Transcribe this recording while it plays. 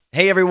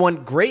Hey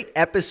everyone, great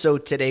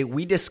episode today.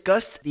 We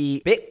discussed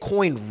the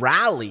Bitcoin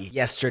rally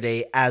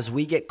yesterday as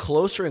we get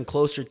closer and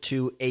closer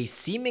to a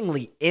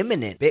seemingly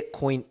imminent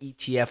Bitcoin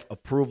ETF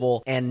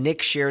approval, and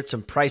Nick shared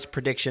some price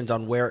predictions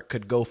on where it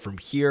could go from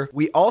here.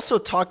 We also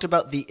talked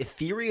about the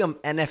Ethereum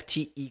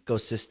NFT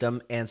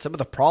ecosystem and some of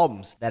the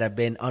problems that have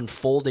been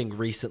unfolding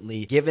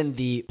recently given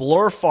the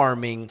blur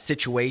farming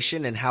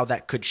situation and how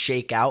that could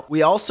shake out.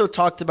 We also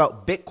talked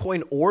about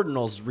Bitcoin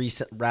Ordinal's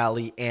recent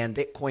rally and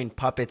Bitcoin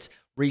Puppets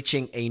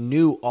reaching a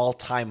new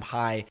all-time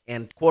high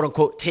and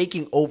quote-unquote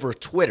taking over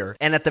Twitter.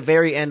 And at the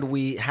very end,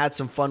 we had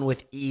some fun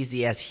with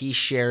Easy as he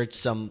shared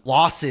some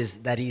losses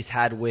that he's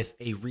had with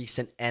a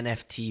recent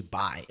NFT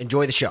buy.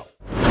 Enjoy the show.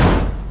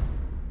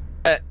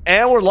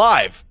 And we're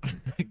live.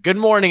 Good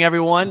morning,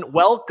 everyone.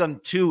 Welcome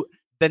to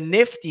the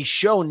Nifty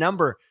Show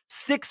number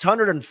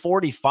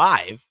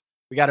 645.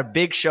 We got a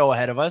big show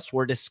ahead of us.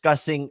 We're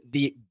discussing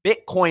the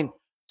Bitcoin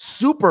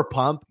Super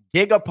Pump,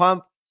 Giga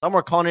Pump. Some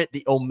are calling it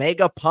the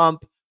Omega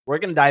Pump. We're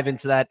going to dive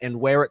into that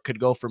and where it could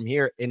go from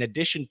here, in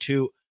addition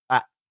to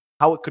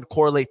how it could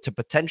correlate to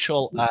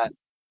potential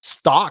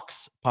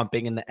stocks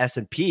pumping in the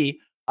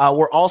S&P.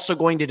 We're also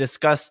going to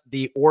discuss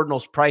the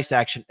Ordinal's price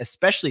action,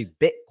 especially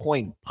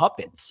Bitcoin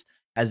Puppets,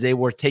 as they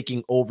were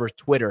taking over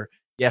Twitter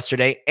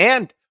yesterday.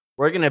 And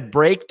we're going to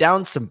break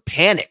down some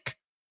panic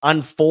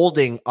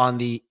unfolding on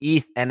the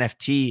ETH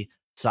NFT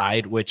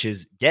side, which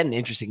is getting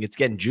interesting. It's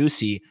getting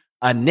juicy.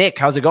 Nick,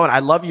 how's it going? I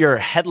love your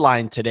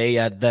headline today.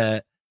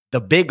 The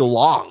Big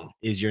Long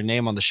is your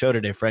name on the show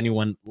today for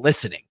anyone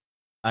listening.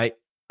 I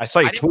saw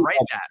you tweet write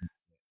that.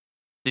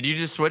 Did you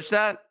just switch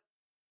that?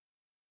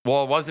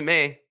 Well, it wasn't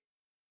me.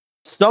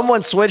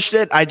 Someone switched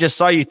it. I just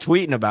saw you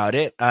tweeting about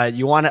it.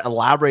 You want to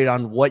elaborate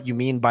on what you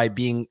mean by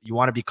you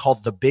want to be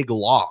called the Big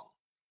Long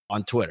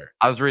on Twitter?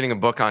 I was reading a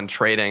book on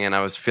trading and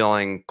I was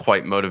feeling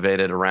quite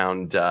motivated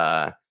around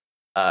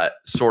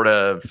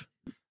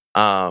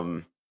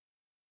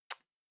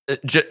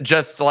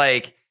just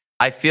like,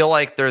 I feel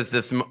like there's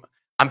this...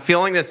 I'm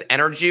feeling this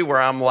energy where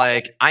I'm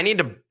like, I need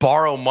to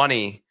borrow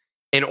money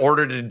in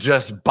order to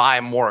just buy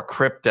more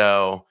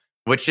crypto,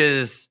 which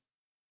is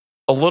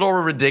a little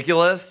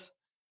ridiculous.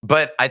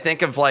 But I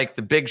think of like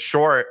The Big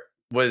Short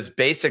was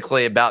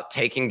basically about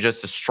taking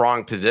just a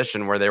strong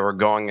position where they were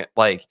going,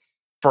 like,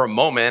 for a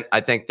moment. I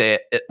think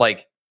the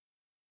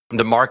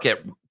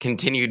market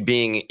continued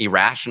being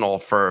irrational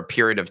for a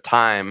period of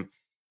time.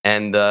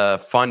 And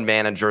the fund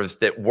managers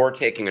that were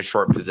taking a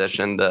short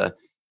position, the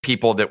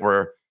people that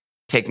were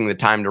taking the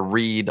time to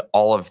read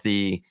all of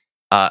the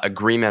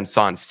agreements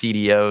on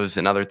CDOs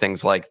and other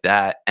things like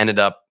that, ended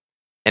up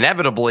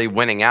inevitably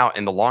winning out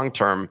in the long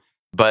term.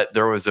 But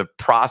there was a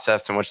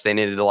process in which they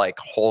needed to like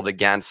hold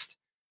against,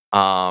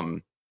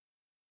 volatility,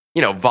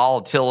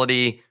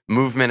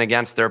 movement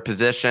against their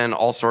position,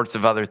 all sorts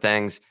of other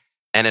things.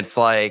 And it's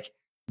like,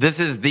 this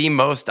is the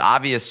most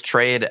obvious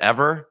trade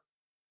ever,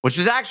 which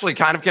is actually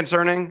kind of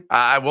concerning.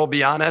 I will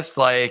be honest.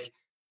 Like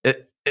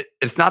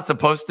it's not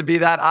supposed to be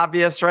that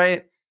obvious,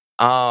 right?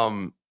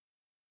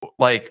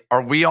 Like,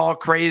 are we all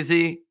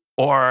crazy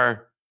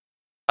or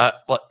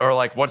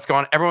like what's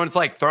going on? Everyone's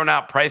like throwing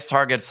out price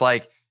targets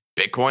like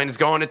Bitcoin is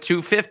going to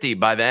 250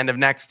 by the end of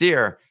next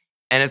year.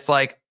 And it's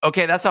like,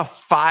 okay, that's a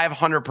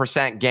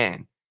 500%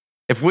 gain.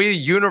 If we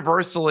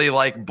universally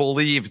like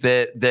believe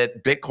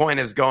that Bitcoin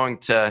is going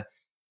to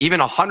even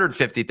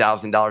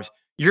 $150,000,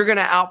 you're going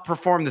to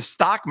outperform the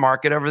stock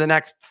market over the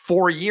next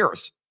 4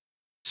 years.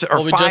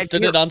 Well, we just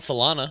did it on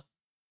Solana.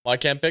 Why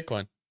can't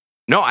Bitcoin?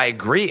 No, I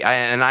agree.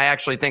 And I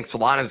actually think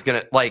Solana is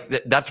going to, like,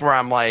 that's where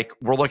I'm like,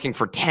 we're looking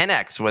for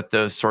 10x with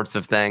those sorts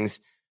of things.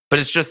 But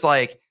it's just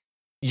like,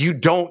 you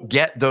don't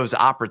get those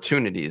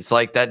opportunities.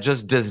 Like, that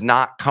just does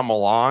not come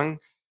along.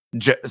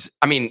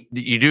 I mean,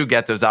 you do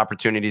get those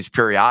opportunities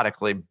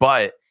periodically,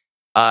 but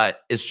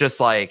it's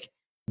just like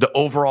the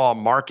overall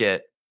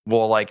market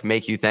will like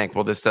make you think,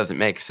 well, this doesn't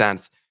make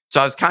sense. So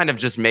I was kind of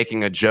just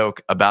making a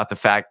joke about the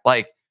fact,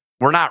 like,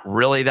 we're not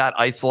really that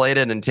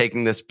isolated and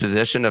taking this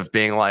position of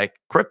being like,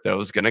 crypto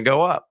is going to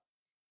go up.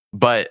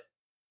 But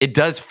it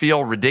does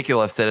feel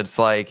ridiculous that it's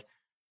like,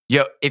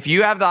 if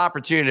you have the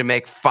opportunity to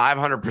make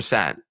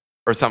 500%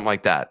 or something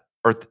like that,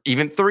 or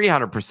even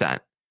 300%,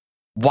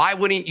 why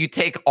wouldn't you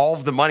take all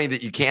of the money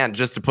that you can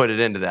just to put it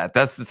into that?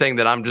 That's the thing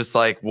that I'm just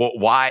like, well,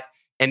 why?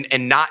 And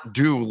not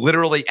do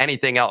literally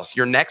anything else.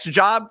 Your next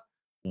job,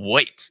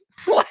 wait.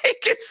 Like,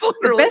 it's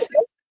literally...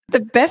 The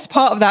best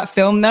part of that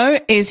film, though,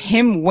 is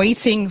him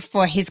waiting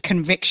for his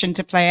conviction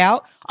to play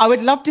out. I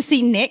would love to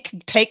see Nick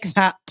take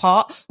that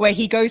part where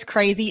he goes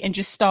crazy and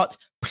just starts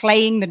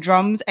playing the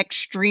drums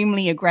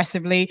extremely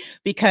aggressively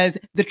because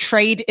the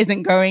trade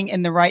isn't going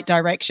in the right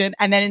direction.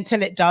 And then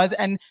until it does.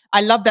 And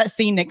I love that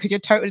scene, Nick, because you're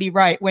totally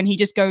right. When he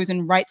just goes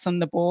and writes on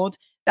the board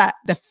that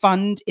the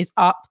fund is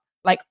up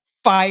like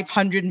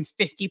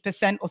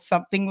 550% or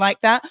something like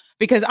that,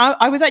 because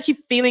I was actually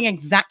feeling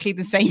exactly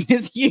the same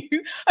as you.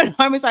 And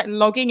I was like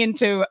logging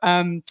into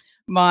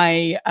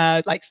my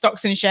like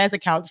stocks and shares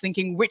accounts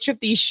thinking, which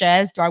of these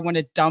shares do I want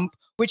to dump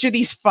which of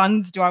these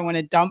funds do I want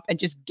to dump and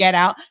just get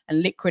out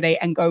and liquidate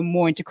and go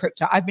more into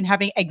crypto? I've been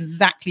having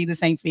exactly the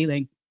same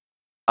feeling.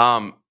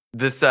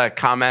 This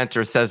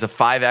commenter says a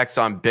 5x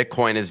on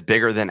Bitcoin is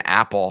bigger than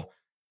Apple,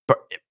 but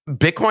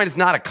Bitcoin is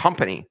not a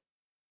company.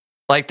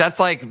 Like that's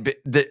like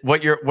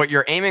what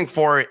you're aiming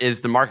for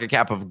is the market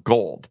cap of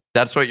gold.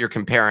 That's what you're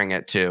comparing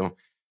it to.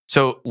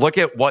 So look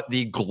at what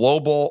the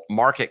global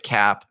market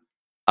cap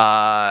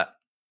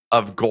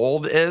of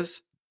gold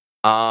is.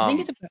 I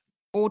think it's about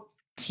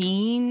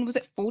 14. Was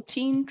it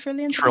 14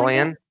 trillion?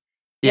 Trillion?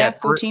 Yeah,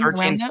 14.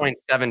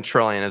 13.7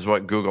 trillion is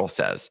what Google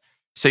says.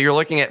 So you're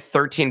looking at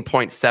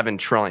 13.7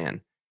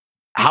 trillion.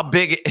 How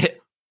big?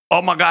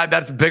 Oh my God,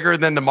 that's bigger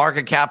than the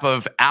market cap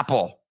of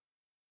Apple.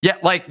 Yeah,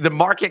 like the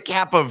market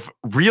cap of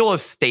real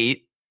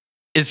estate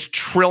is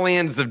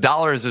trillions of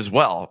dollars as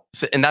well.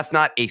 So, and that's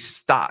not a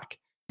stock.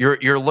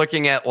 You're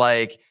looking at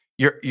like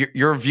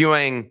you're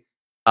viewing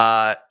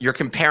you're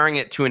comparing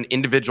it to an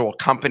individual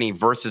company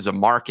versus a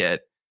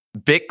market.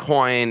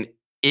 Bitcoin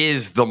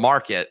is the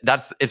market.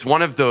 It's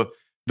one of the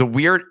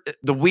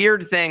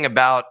weird thing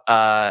about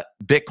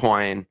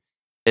Bitcoin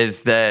is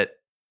that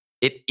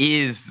it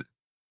is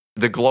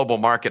the global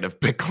market of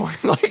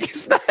Bitcoin. Like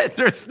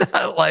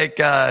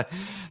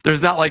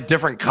there's not like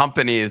different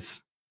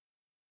companies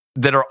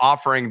that are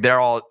offering there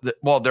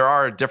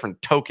are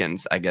different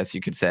tokens, I guess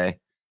you could say.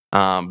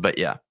 But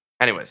yeah.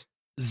 Anyways.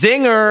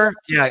 Zinger.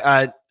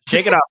 Yeah,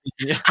 shake it off.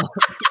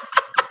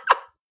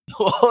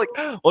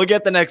 We'll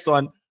get the next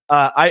one.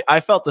 I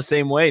felt the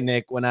same way,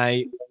 Nick, when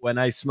I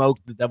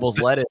smoked the devil's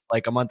lettuce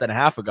like a month and a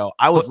half ago.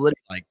 I was literally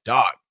like,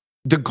 dog.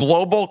 The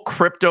global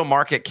crypto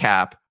market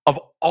cap of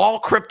all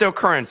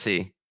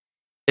cryptocurrency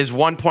is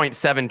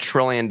 $1.7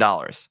 trillion,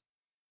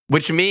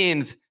 which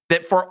means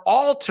that for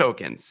all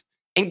tokens,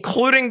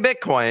 including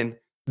Bitcoin,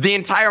 the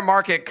entire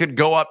market could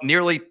go up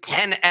nearly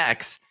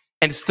 10x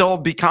and still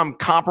become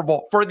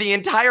comparable for the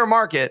entire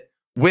market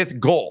with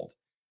gold,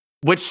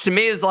 which to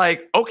me is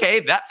like, okay,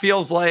 that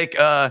feels like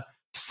a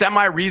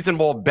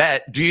semi-reasonable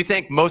bet. Do you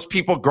think most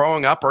people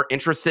growing up are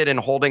interested in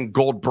holding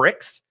gold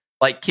bricks,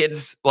 like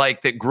kids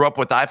like that grew up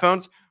with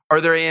iPhones? Or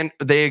are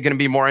they going to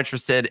be more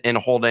interested in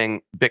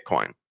holding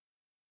Bitcoin?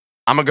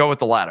 I'm going to go with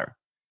the latter.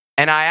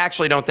 And I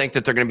actually don't think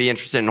that they're going to be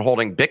interested in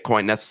holding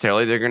Bitcoin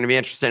necessarily. They're going to be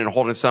interested in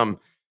holding some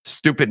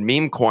stupid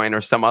meme coin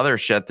or some other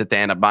shit that they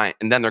end up buying,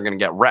 and then they're going to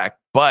get wrecked.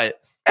 But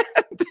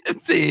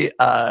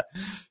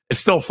it's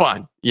still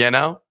fun, you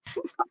know?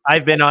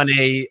 I've been on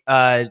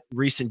a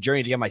recent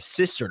journey to get my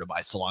sister to buy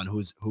Salon,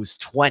 who's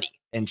 20,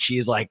 and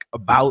she's like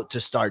about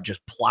to start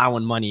just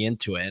plowing money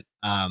into it.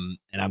 And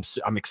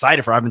I'm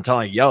excited for her. I've been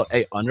telling her, yo,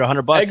 hey, under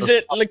 $100.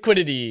 Exit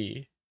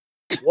liquidity.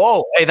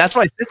 Whoa, hey, that's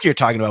my sister you're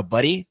talking about,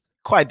 buddy.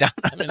 Quiet down.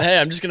 I mean, hey,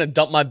 I'm just gonna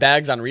dump my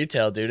bags on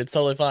retail, dude. It's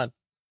totally fine.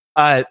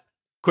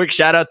 Quick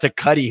shout out to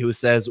Cuddy, who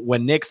says,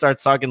 when Nick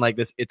starts talking like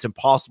this, it's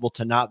impossible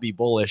to not be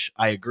bullish.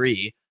 I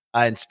agree.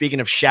 And speaking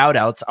of shout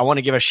outs, I want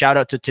to give a shout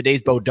out to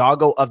today's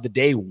Bodago of the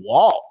day,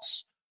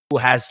 Walls, who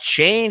has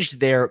changed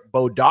their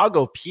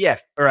Bodago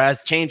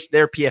has changed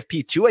their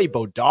PFP to a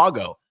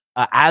Bodago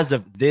as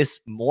of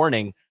this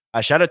morning.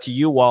 Shout out to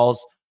you,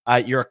 Walls.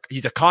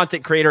 He's a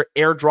content creator,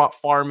 airdrop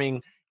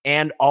farmer,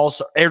 and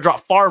also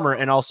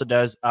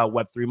does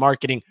Web3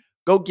 marketing.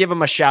 Go give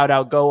him a shout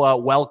out. Go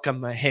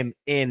welcome him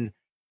in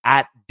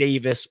at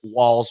Davis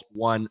Walls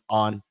 1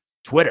 on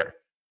Twitter.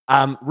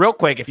 Real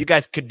quick, if you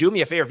guys could do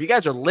me a favor, if you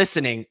guys are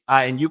listening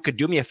and you could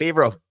do me a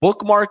favor of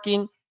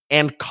bookmarking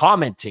and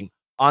commenting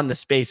on the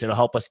space, it'll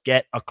help us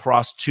get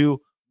across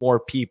to more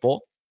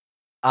people.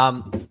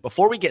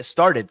 Before we get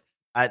started,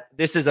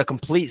 this is a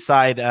complete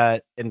side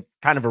and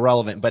kind of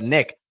irrelevant, but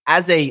Nick,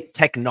 as a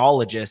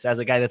technologist, as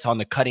a guy that's on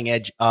the cutting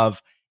edge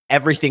of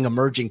everything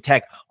emerging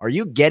tech, are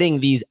you getting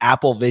these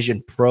Apple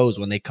Vision Pros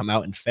when they come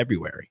out in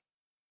February?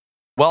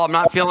 Well, I'm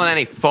not feeling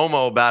any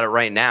FOMO about it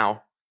right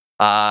now.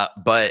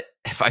 But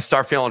if I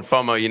start feeling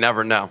FOMO, you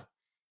never know.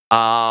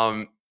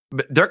 But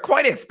they're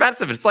quite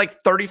expensive. It's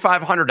like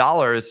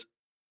 $3,500.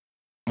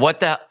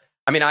 What the?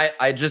 I mean,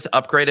 I just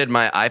upgraded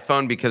my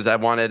iPhone because I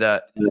wanted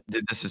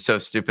this is so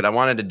stupid. I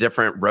wanted a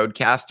different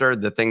Rodecaster,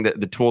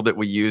 the tool that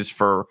we use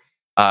for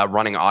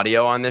running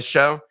audio on this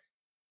show.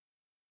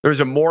 There's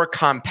a more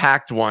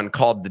compact one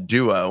called the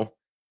Duo,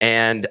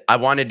 and I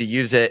wanted to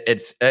use it.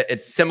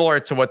 It's similar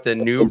to what the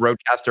new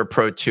Rodecaster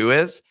Pro 2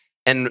 is.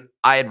 And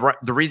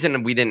the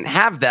reason we didn't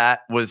have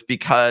that was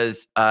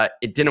because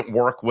it didn't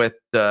work with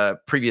the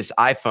previous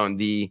iPhone.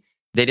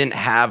 They didn't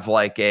have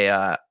like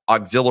a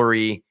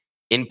auxiliary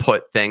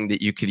input thing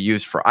that you could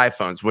use for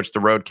iPhones, which the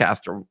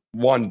Rodecaster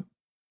one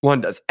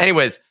does.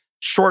 Anyways,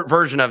 short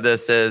version of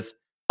this is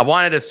I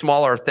wanted a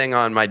smaller thing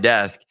on my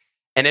desk.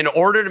 And in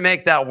order to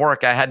make that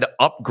work, I had to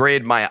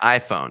upgrade my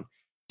iPhone.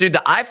 Dude,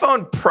 the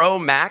iPhone Pro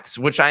Max,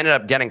 which I ended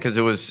up getting because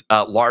it was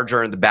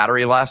larger and the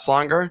battery lasts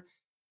longer,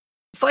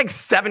 it's like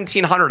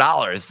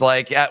 $1,700,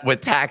 like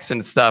with tax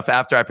and stuff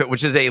after I put,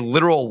 which is a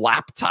literal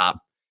laptop.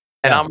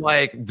 And I'm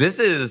like, this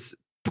is,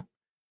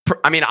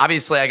 I mean,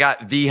 obviously I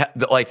got the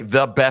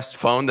best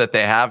phone that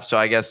they have. So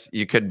I guess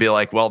you could be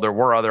like, well, there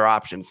were other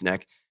options,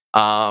 Nick.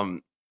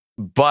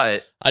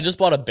 But I just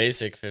bought a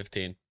basic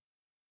 15.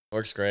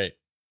 Works great.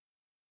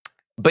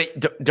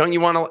 But don't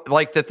you want to,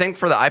 like, the thing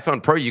for the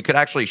iPhone Pro, you could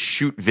actually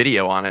shoot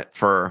video on it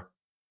for,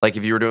 like,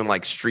 if you were doing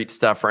like street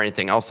stuff or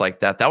anything else like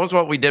that. That was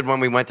what we did when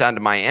we went down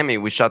to Miami.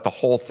 We shot the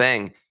whole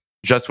thing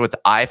just with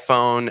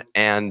iPhone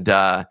and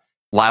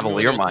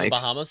lavalier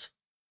mics.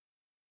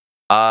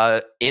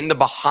 In the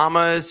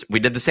Bahamas, we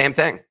did the same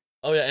thing.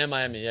 Oh yeah, and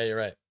Miami. Yeah, you're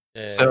right.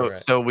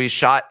 So we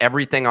shot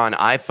everything on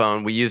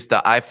iPhone. We used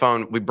the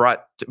iPhone. We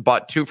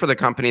bought two for the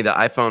company, the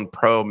iPhone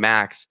Pro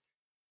Max.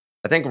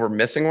 I think we're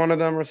missing one of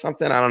them or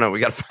something. I don't know. We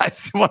got to find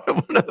one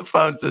of the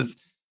phones is,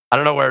 I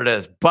don't know where it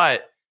is,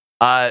 but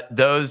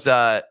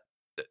the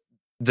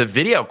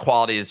video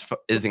quality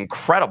is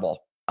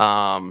incredible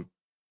on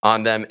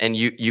them. And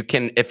you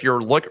can, if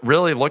you're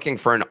really looking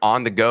for an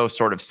on the go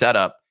sort of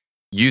setup,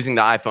 using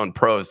the iPhone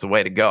Pro is the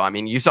way to go. I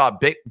mean, you saw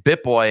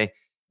BitBoy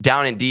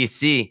down in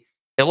DC.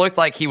 It looked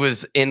like he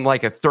was in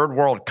like a third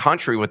world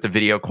country with the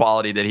video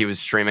quality that he was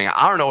streaming.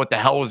 I don't know what the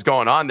hell was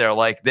going on there.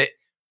 Like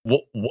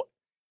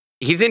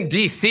he's in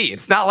DC.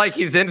 It's not like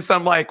he's in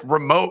some like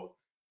remote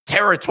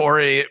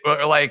territory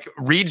or like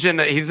region.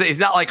 He's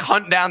not like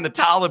hunting down the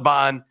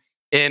Taliban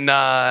in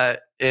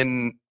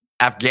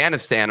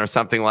Afghanistan or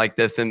something like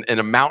this in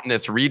a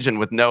mountainous region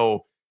with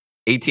no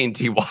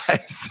AT&T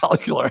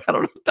cellular. I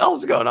don't know what the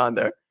hell's going on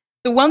there.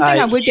 The one thing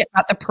I would get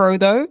at the Pro,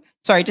 though,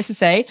 sorry, just to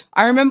say,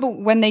 I remember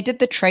when they did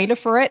the trailer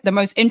for it, the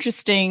most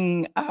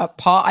interesting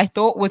part I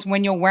thought was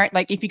when you're wearing,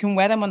 like, if you can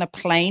wear them on a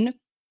plane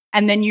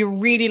and then you're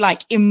really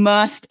like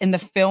immersed in the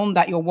film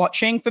that you're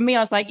watching. For me,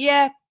 I was like,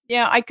 yeah,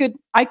 I could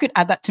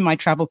add that to my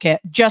travel kit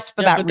just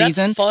for that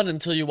reason. That's fun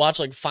until you watch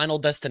like Final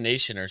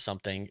Destination or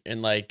something,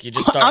 and like you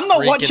just start. I'm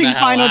not watching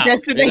Final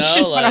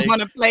Destination when I'm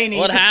on a plane.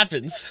 What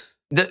happens?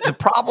 The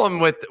problem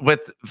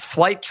with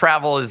flight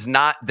travel is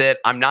not that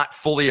I'm not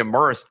fully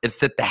immersed. It's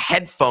that the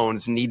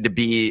headphones need to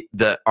be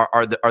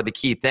are the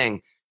key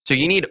thing. So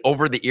you need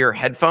over the ear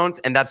headphones,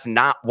 and that's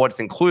not what's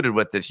included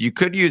with this. You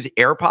could use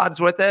AirPods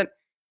with it,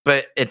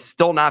 but it's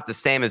still not the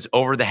same as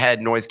over the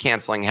head noise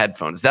canceling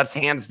headphones. That's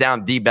hands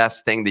down the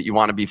best thing that you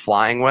want to be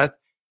flying with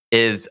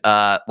is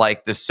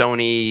like the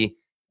Sony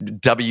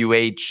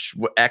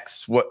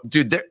WH-X.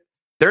 Dude,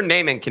 their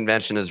naming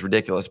convention is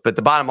ridiculous, but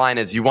the bottom line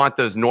is you want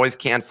those noise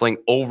canceling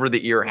over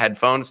the ear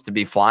headphones to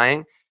be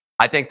flying.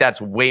 I think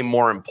that's way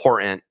more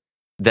important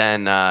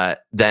than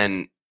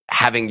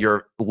having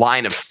your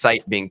line of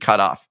sight being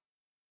cut off.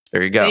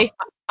 There you go. See,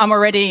 I'm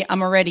already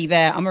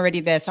there.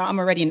 So I'm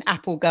already an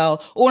Apple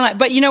girl. All right,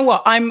 but you know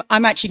what? I'm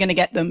actually going to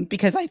get them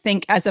because I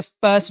think as a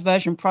first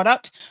version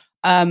product,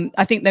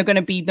 I think they're going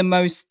to be the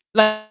most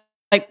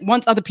like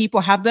once other people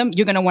have them,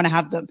 you're going to want to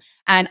have them.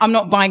 And I'm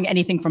not buying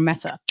anything from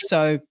Meta.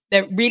 So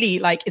they're really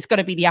like, it's got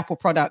to be the Apple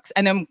products.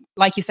 And then,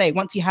 like you say,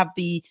 once you have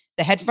the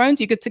headphones,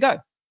 you're good to go.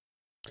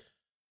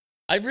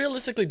 I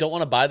realistically don't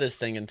want to buy this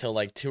thing until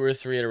like 2 or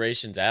 3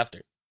 iterations after.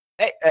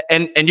 Hey,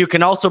 and you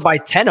can also buy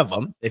 10 of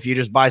them if you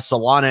just buy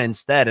Solana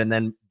instead and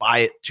then buy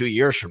it 2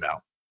 years from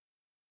now.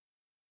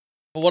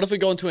 But what if we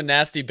go into a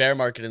nasty bear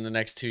market in the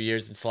next 2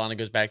 years and Solana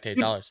goes back to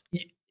 $8?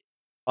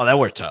 Oh, then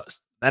we're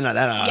toast. I'm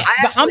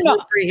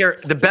not here.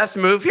 The best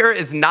move here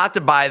is not to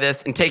buy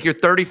this and take your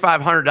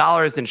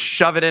 $3,500 and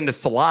shove it into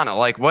Solana.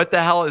 Like, what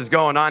the hell is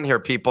going on here,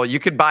 people? You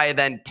could buy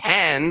then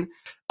 10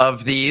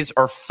 of these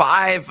or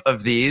 5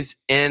 of these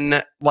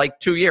in like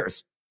 2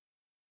 years.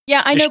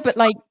 Yeah, I know, but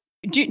like,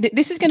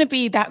 this is going to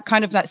be that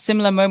kind of that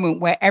similar moment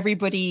where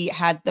everybody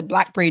had the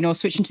BlackBerry or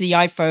switching to the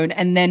iPhone.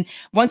 And then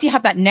once you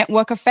have that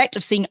network effect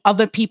of seeing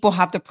other people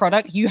have the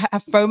product, you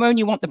have FOMO and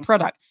you want the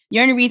product. The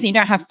only reason you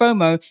don't have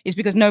FOMO is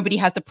because nobody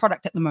has the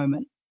product at the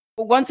moment.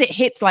 But once it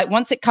hits, like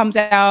once it comes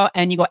out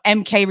and you got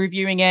MK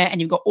reviewing it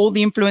and you've got all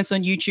the influencers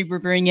on YouTube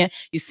reviewing it,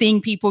 you're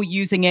seeing people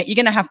using it, you're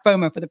going to have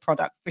FOMO for the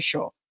product for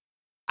sure.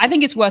 I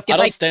think it's worth it. I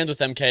don't stand with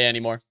MK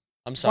anymore.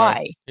 I'm sorry.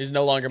 Why? He's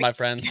no longer my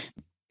friend.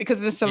 Because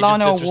of the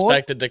Solana He just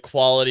disrespected the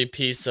quality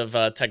piece of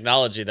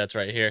technology that's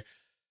right here.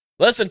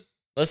 Listen.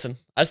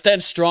 I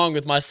stand strong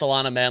with my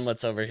Solana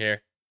manlets over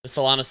here, the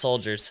Solana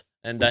soldiers,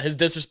 and his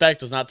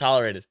disrespect was not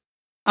tolerated.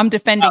 I'm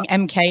defending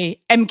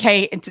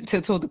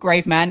MK till the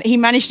grave, man. He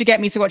managed to get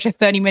me to watch a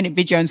 30-minute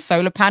video on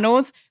solar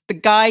panels. The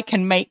guy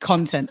can make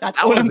content.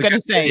 That's all I'm going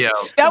to say.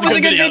 That was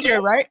a good video,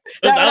 right?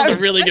 That was a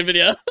really good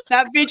video.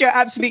 That video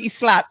absolutely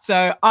slapped.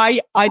 So I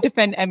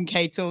defend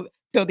MK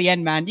till the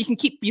end, man. You can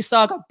keep your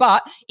Saga,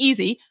 but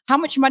easy. How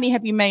much money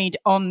have you made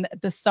on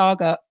the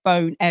Saga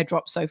phone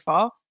airdrop so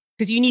far?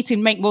 Because you need to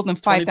make more than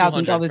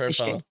 $5,000 this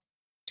year.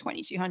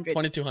 2,200.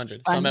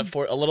 2,200. So I'm at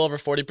a little over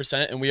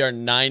 40%, and we are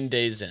 9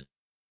 days in.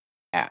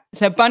 Yeah.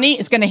 So Bunny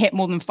is going to hit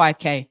more than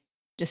 5K.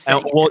 Just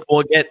saying.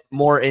 We'll get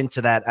more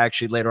into that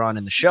actually later on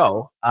in the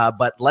show.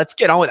 But let's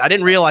get on with. I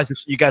didn't realize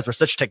you guys were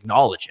such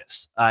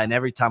technologists. And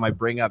every time I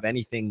bring up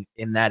anything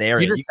in that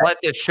area, you let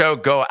this show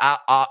go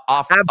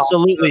off.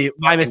 Absolutely,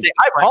 my mistake.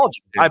 I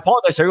apologize. I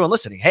apologize to everyone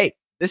listening. Hey,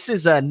 this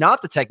is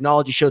not the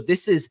technology show.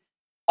 This is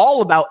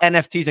all about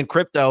NFTs and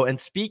crypto. And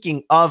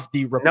speaking of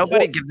the report,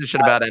 nobody gives a shit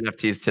about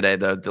NFTs today,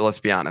 though. Let's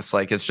be honest.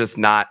 Like, it's just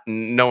not.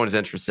 No one's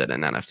interested in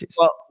NFTs.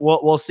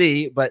 Well, we'll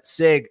see. But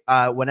Sig,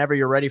 whenever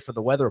you're ready for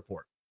the weather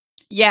report.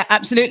 Yeah,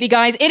 absolutely,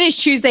 guys. It is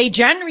Tuesday,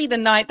 January the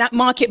 9th. That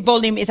market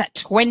volume is at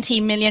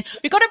 20 million.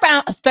 We got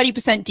about a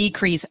 30%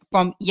 decrease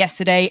from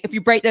yesterday. If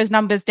you break those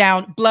numbers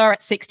down, Blur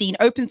at 16,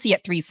 OpenSea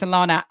at 3,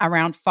 Solana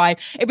around 5.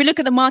 If we look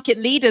at the market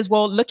leaders,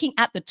 well, looking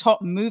at the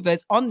top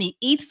movers on the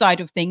ETH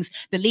side of things,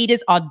 the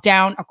leaders are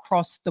down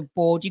across the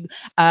board.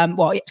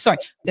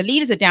 The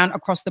leaders are down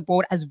across the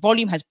board as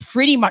volume has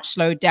pretty much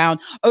slowed down.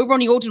 Over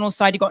on the ordinal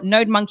side, you've got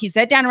Node Monkeys.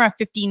 They're down around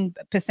 15%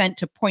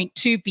 to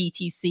 0.2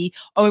 BTC.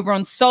 Over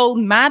on Sol,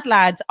 Mad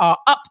Lads are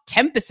up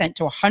 10%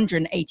 to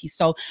 180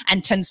 Sol,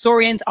 and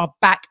Tensorians are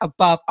back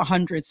above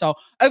 100 Sol.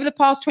 Over the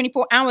past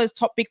 24 hours,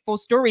 top big four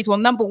stories. Well,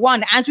 number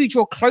one, as we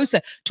draw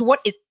closer to what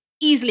is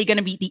easily going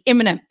to be the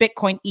imminent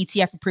Bitcoin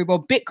ETF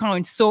approval,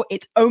 Bitcoin saw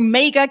its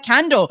Omega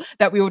candle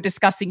that we were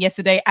discussing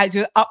yesterday as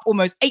you're up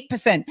almost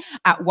 8%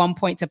 at one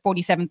point to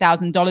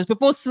 $47,000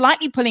 before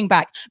slightly pulling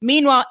back.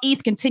 Meanwhile,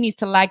 ETH continues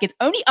to lag. It's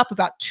only up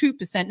about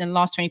 2% in the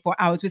last 24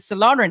 hours with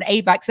Solana and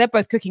AVAX. They're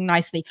both cooking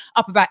nicely,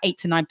 up about 8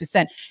 to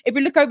 9%. If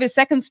we look over the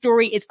second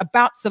story, it's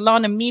about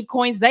Solana meme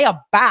coins. They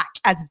are back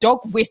as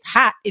Dog with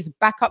Hat is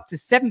back up to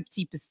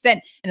 70%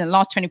 in the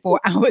last 24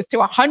 hours to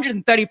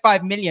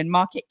 135 million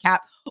market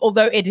cap,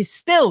 although it is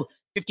still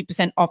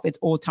 50% off its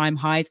all-time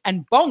highs.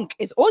 And Bonk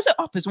is also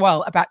up as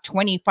well, about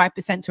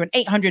 25% to an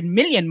 800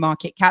 million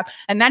market cap.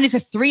 And that is a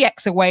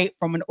 3x away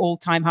from an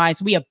all-time high.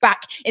 So we are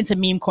back into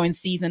meme coin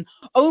season.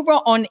 Over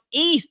on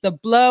ETH, the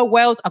blur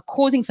whales are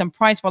causing some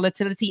price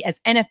volatility as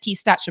NFT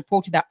stats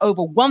reported that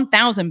over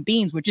 1,000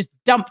 beans were just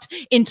dumped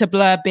into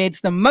blur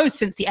bids, the most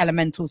since the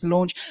Elementals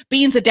launch.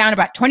 Beans are down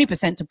about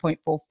 20% to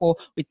 0.44,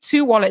 with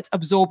two wallets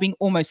absorbing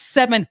almost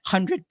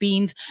 700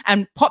 beans.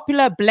 And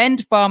popular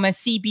blend farmer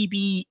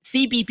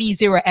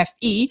CBB0FE,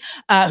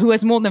 who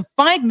has more than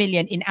 5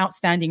 million in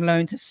outstanding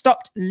loans, has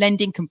stopped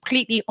lending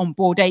completely on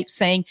Bored Ape,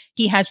 saying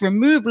he has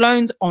removed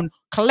loans on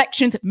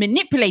collections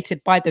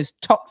manipulated by those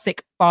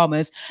toxic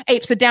farmers.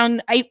 Apes are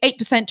down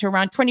 8% to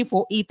around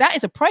 24 ETH. That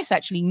is a price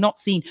actually not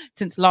seen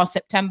since last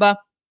September.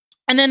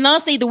 And then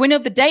lastly, the winner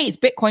of the day is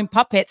Bitcoin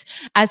Puppets,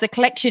 as the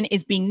collection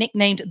is being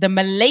nicknamed the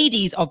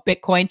Miladies of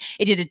Bitcoin.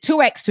 It did a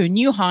 2x to a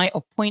new high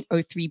of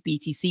 0.03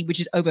 BTC, which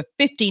is over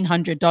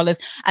 $1,500,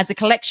 as the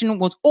collection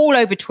was all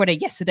over Twitter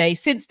yesterday.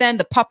 Since then,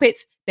 the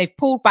Puppets, they've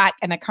pulled back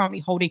and they're currently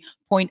holding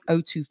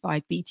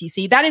 0.025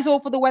 BTC. That is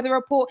all for the weather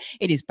report.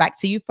 It is back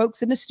to you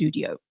folks in the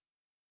studio.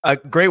 A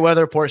great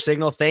weather report,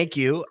 Signal. Thank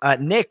you.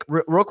 Nick,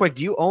 real quick,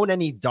 do you own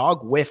any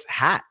Dog with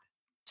Hat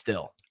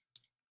still?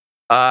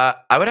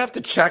 I would have to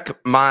check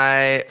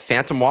my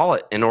Phantom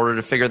wallet in order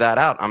to figure that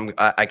out.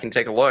 I can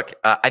take a look.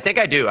 I think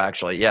I do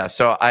actually. Yeah.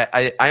 So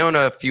I own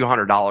a few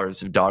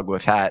 $100s of Dog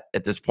with Hat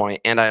at this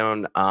point, and I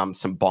own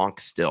some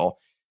Bonk still.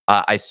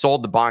 I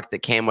sold the Bonk that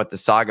came with the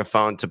Saga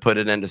phone to put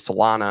it into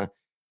Solana,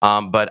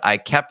 but I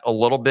kept a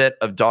little bit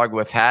of Dog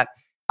with Hat.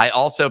 I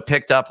also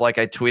picked up, like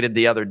I tweeted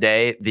the other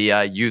day,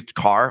 the used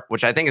car,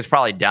 which I think is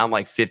probably down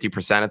like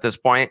 50% at this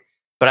point.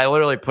 But I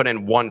literally put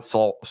in one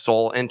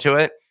soul into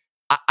it.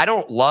 I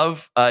don't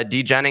love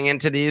degenning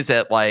into these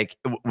at like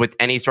with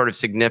any sort of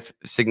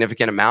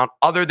significant amount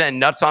other than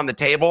nuts on the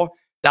table.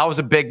 That was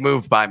a big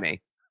move by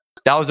me.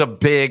 That was a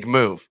big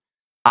move.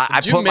 I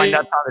put my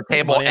nuts on the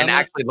table and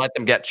actually let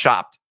them get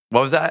chopped.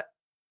 What was that?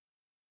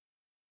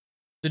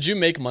 Did you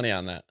make money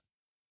on that?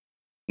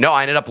 No,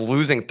 I ended up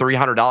losing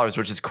 $300,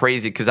 which is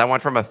crazy because I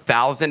went from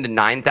 $1,000 to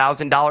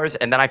 $9,000,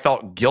 and then I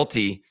felt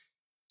guilty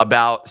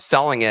about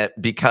selling it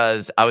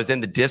because I was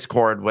in the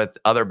Discord with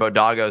other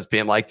bodagos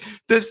being like,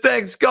 this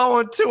thing's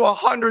going to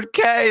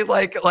 100K.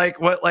 Like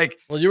what? Like,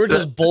 well, you were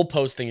just bull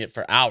posting it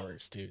for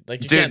hours, dude.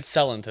 Like, you can't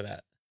sell into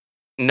that.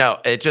 No,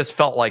 it just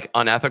felt like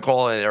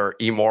unethical or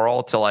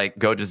immoral to like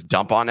go just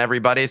dump on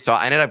everybody. So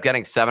I ended up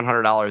getting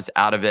 $700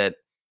 out of it.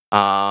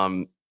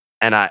 And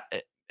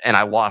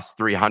I lost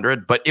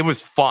 300, but it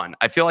was fun.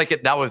 I feel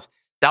like that was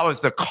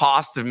the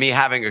cost of me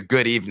having a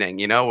good evening,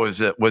 you know, was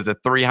a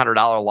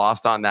 $300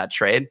 loss on that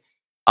trade.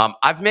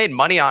 I've made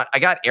money on, I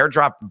got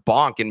airdropped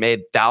Bonk and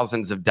made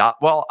thousands of dollars.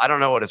 Well, I don't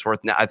know what it's worth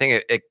now. I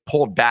think it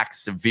pulled back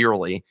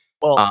severely.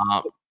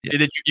 Well,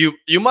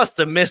 you must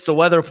have missed the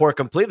weather report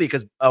completely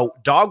because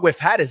Dog with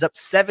Hat is up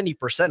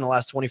 70% in the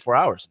last 24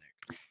 hours,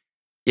 Nick.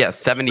 Yeah,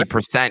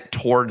 70%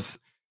 towards,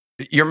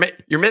 you're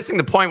missing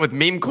the point with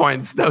meme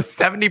coins, though.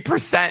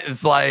 70%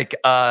 is like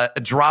a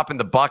drop in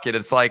the bucket.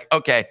 It's like,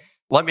 okay,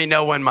 let me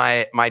know when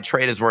my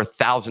trade is worth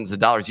thousands of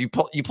dollars. You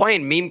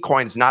playing meme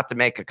coins not to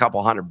make a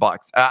couple $100.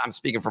 I'm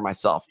speaking for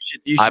myself.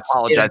 You should I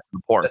apologize to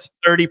the course.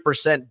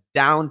 30%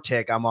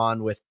 downtick I'm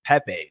on with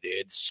Pepe, dude.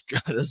 It's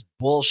this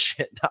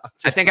bullshit.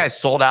 I think I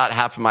sold out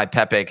half of my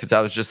Pepe because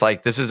I was just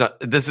like, this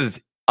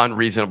is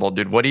unreasonable,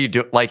 dude. What do you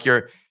do? Like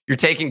you're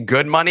taking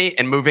good money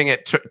and moving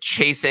it,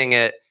 chasing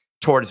it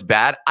towards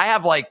bad. I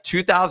have like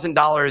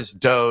 $2,000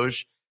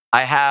 Doge.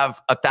 I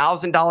have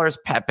 $1,000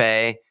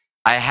 Pepe.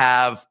 I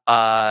have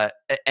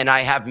and I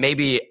have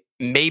maybe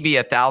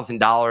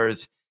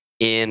 $1,000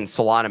 in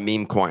Solana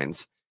meme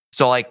coins.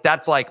 So like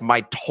that's like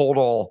my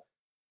total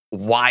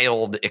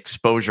wild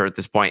exposure at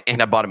this point.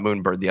 And I bought a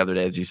Moonbird the other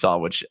day, as you saw,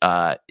 which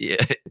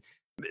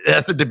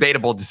that's a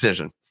debatable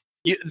decision.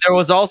 There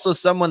was also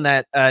someone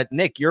that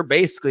Nick, you're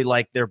basically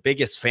like their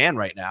biggest fan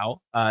right now.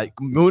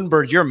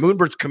 Moonbird, you're a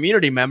Moonbird's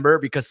community member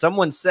because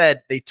someone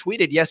said, they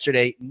tweeted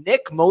yesterday,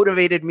 Nick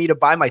motivated me to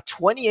buy my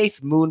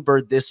 28th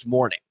Moonbird this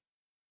morning.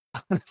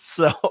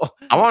 So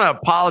I want to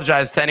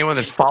apologize to anyone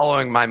that's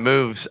following my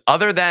moves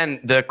other than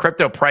the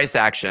crypto price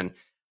action.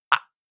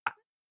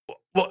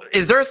 Well,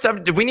 is there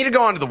some? Do we need to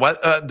go on to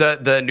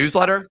the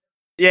newsletter?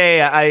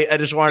 Yeah. I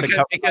just wanted to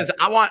cover because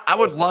I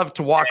would love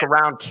to walk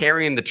around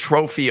carrying the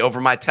trophy over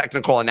my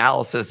technical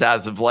analysis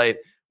as of late,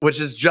 which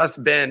has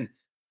just been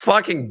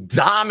fucking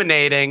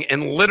dominating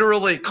and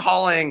literally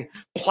calling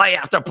play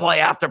after play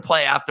after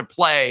play after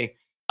play.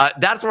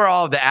 That's where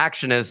all of the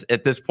action is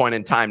at this point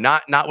in time.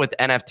 Not with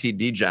NFT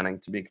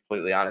degenning, to be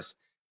completely honest,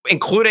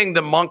 including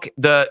the monk.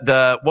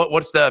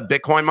 What's the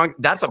Bitcoin monk?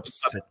 That's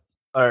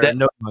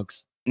Node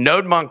monks.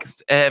 Node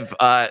monks have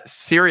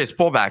serious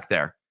pullback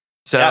there.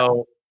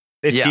 So.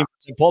 15%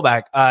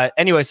 pullback.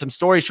 Anyway, some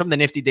stories from the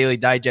Nifty Daily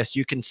Digest.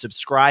 You can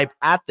subscribe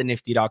at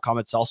thenifty.com.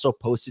 It's also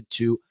posted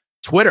to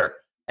Twitter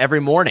every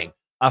morning.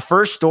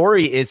 First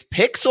story is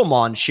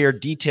Pixelmon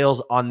shared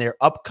details on their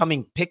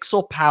upcoming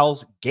Pixel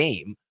Pals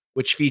game,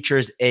 which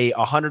features a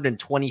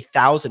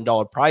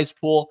 $120,000 prize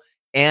pool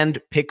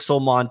and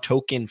Pixelmon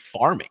token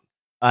farming.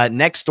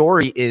 Next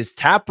story is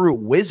Taproot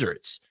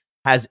Wizards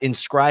has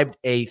inscribed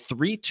a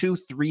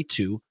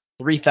 3232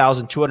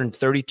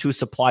 3,232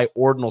 supply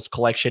ordinals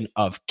collection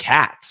of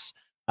cats.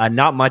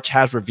 Not much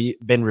has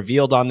been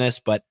revealed on this,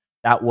 but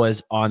that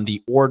was on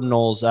the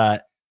ordinals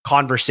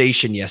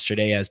conversation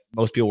yesterday, as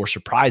most people were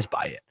surprised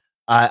by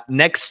it.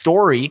 Next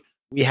story,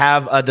 we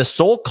have the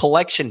Soul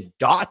Collection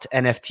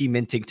NFT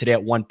minting today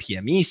at 1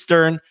 p.m.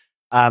 Eastern.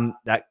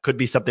 That could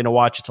be something to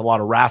watch. It's a lot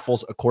of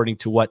raffles, according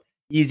to what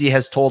Easy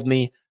has told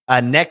me.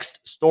 Next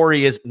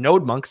story is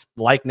Node Monks,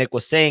 like Nick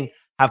was saying,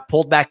 have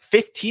pulled back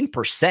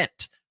 15%.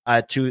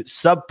 To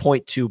sub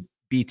 0.2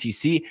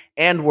 BTC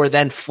and were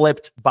then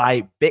flipped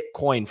by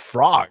Bitcoin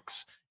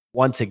Frogs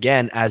once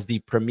again as the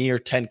premier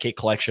 10K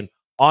collection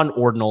on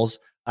ordinals.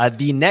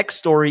 The next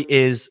story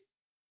is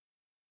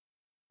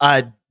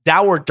Dower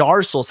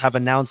Darcels have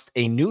announced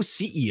a new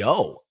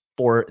CEO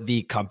for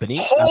the company.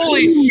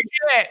 Holy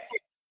shit!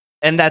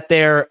 And that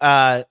they're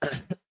can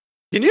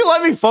you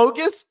let me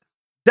focus?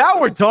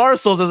 Dower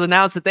Darcels has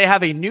announced that they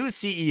have a new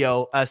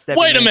CEO.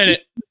 Wait a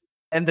minute.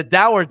 And the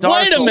Dower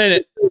Darcels. Wait a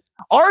minute.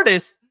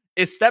 Artist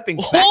is stepping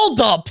back.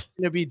 Hold up.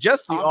 To be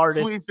just the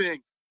artist.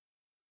 Sweeping.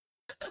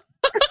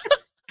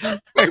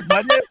 Wait,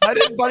 what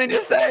did Bunny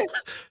just say?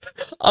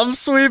 I'm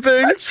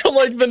sweeping from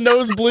like the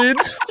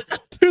nosebleeds.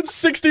 Dude,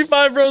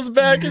 65 rows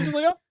back and just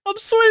like, I'm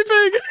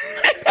sweeping.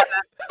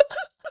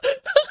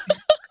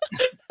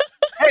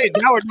 Hey,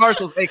 Dower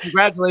Darcels. Hey,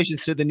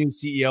 congratulations to the new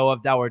CEO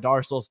of Dower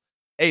Darcels.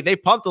 Hey, they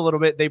pumped a little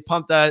bit. They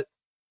pumped 25%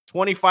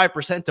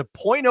 to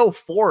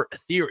 0.04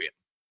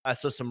 Ethereum.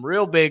 So some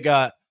real big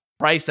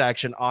price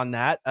action on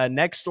that.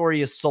 Next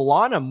story is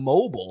Solana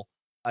Mobile.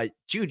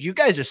 Dude, you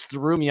guys just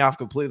threw me off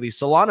completely.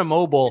 Solana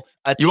Mobile.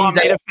 You want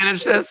me to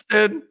finish this,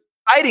 dude?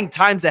 Exciting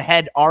times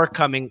ahead are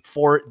coming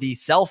for the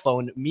cell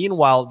phone.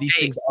 Meanwhile, these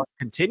things are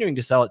continuing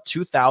to sell at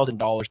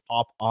 $2,000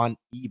 pop on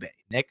eBay.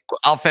 Nick?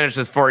 I'll finish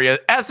this for you.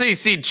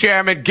 SEC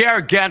Chairman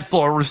Gary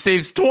Gensler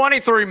receives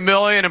 23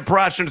 million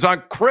impressions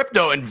on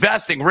crypto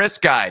investing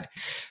risk guide.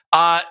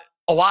 A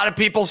lot of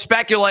people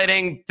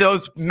speculating,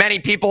 those many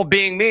people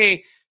being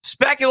me,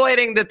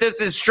 speculating that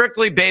this is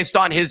strictly based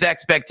on his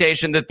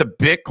expectation that the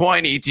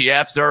Bitcoin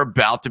ETFs are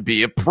about to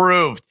be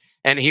approved.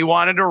 And he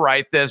wanted to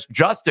write this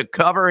just to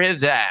cover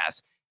his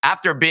ass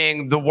after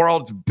being the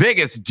world's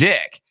biggest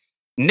dick.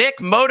 Nick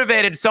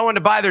motivated someone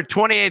to buy their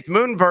 28th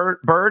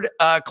Moonbird.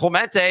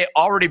 Clemente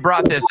already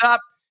brought this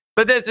up,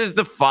 but this is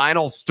the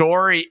final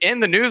story in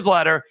the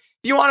newsletter.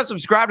 If you want to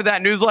subscribe to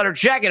that newsletter,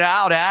 check it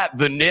out at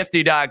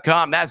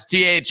thenifty.com. That's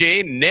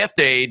THE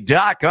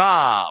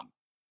nifty.com.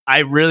 I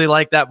really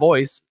like that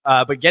voice.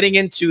 But getting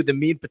into the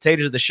meat and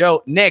potatoes of the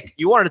show, Nick,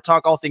 you wanted to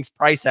talk all things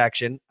price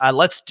action.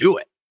 Let's do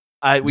it.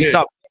 We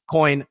saw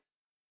Bitcoin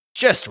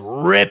just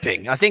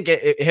ripping. I think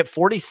it hit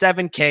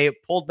 47K, it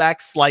pulled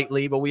back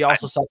slightly, but we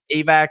also saw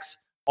AVAX,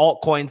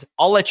 altcoins.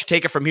 I'll let you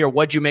take it from here.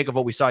 What'd you make of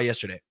what we saw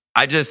yesterday?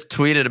 I just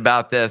tweeted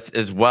about this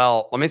as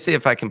well. Let me see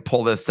if I can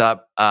pull this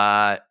up.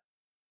 I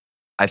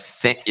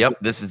think, yep,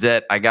 this is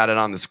it. I got it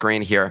on the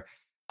screen here.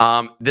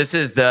 This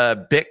is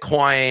the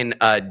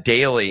Bitcoin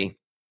daily.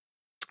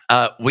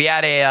 We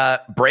had a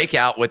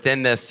breakout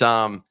within this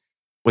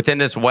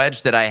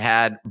wedge that I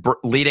had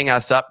leading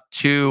us up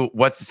to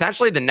what's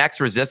essentially the next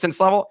resistance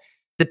level.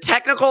 The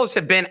technicals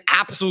have been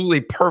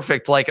absolutely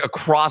perfect, like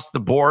across the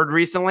board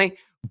recently.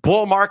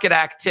 Bull market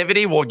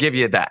activity will give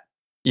you that.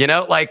 You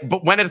know, like,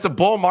 but when it's a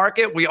bull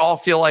market, we all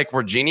feel like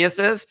we're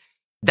geniuses.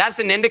 That's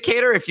an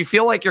indicator. If you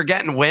feel like you're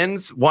getting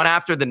wins one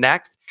after the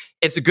next,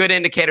 it's a good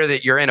indicator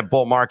that you're in a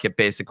bull market,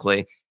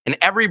 basically. And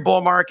every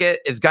bull market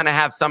is going to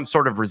have some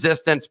sort of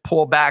resistance,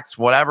 pullbacks,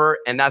 whatever,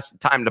 and that's the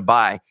time to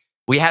buy.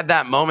 We had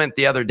that moment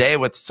the other day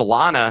with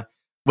Solana,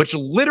 which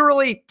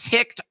literally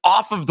ticked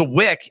off of the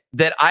wick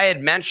that I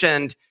had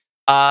mentioned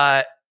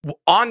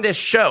on this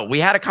show. We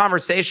had a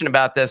conversation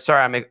about this.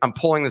 Sorry, I'm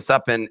pulling this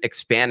up and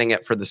expanding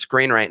it for the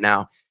screen right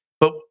now.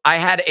 But I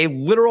had a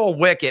literal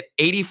wick at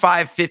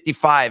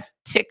 85.55,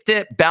 ticked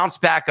it, bounced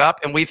back up,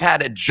 and we've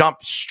had a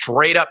jump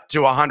straight up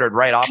to 100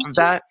 right off of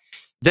that.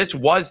 This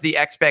was the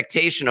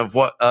expectation of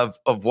what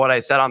I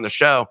said on the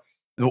show.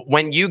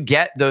 When you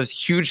get those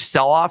huge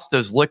sell-offs,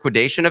 those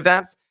liquidation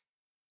events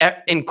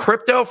in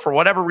crypto, for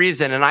whatever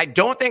reason, and I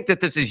don't think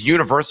that this is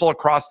universal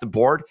across the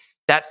board.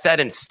 That said,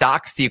 in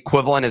stocks, the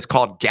equivalent is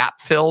called gap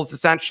fills,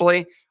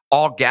 essentially.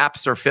 All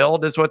gaps are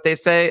filled, is what they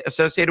say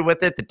associated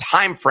with it. The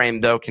time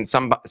frame, though, can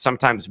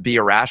sometimes be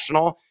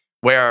irrational,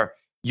 where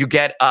you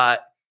get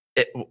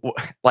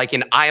like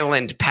an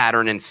island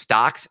pattern in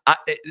stocks.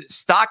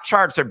 Stock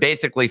charts are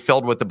basically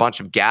filled with a bunch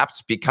of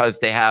gaps because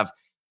they have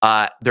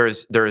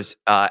there's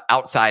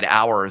outside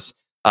hours,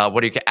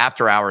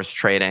 after hours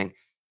trading,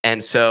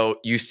 and so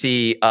you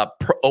see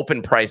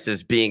open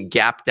prices being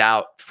gapped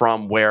out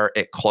from where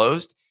it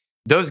closed.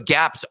 Those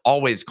gaps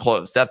always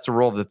close. That's the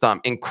rule of the thumb.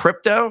 In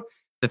crypto,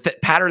 the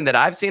pattern that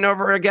I've seen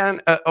over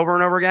and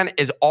over again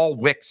is all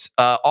wicks,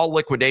 all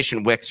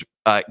liquidation wicks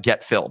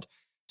get filled.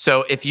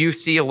 So if you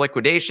see a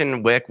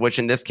liquidation wick, which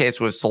in this case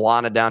was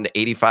Solana down to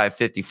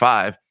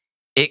 85.55,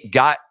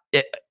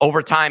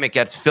 over time it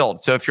gets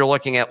filled. So if you're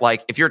looking at,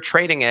 like, if you're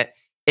trading it,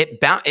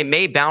 it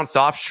may bounce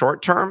off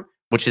short term,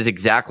 which is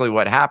exactly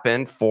what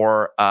happened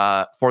for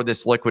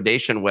this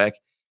liquidation wick.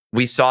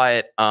 We saw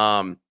it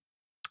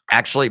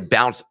actually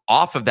bounce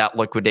off of that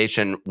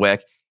liquidation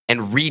wick and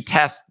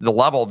retest the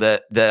level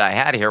that I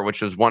had here,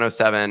 which was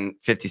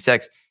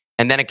 107.56,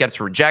 and then it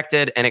gets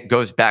rejected and it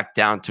goes back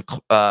down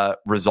to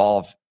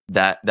resolve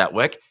that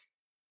wick.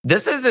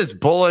 This is as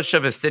bullish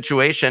of a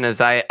situation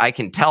as I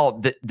can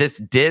tell. This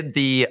did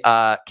the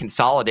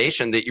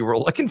consolidation that you were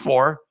looking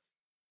for.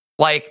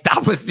 Like,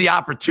 that was the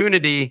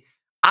opportunity.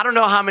 I don't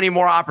know how many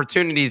more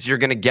opportunities you're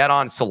going to get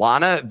on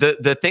Solana.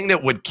 The thing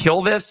that would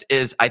kill this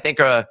is, I think,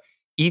 a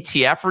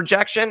ETF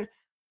rejection.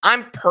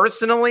 I'm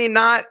personally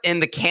not in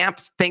the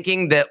camp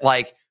thinking that,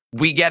 like,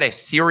 we get a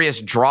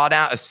serious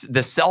drawdown,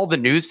 the sell the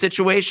news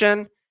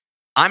situation.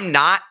 I'm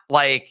not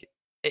like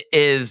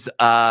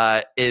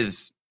I'm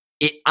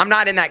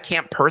not in that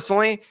camp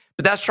personally,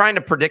 but that's trying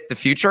to predict the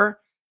future.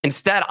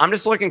 Instead, I'm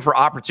just looking for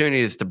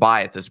opportunities to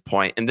buy at this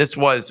point. And this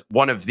was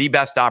one of the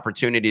best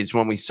opportunities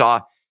when we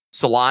saw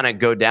Solana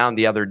go down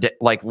the other day.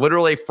 Like,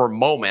 literally for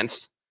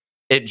moments,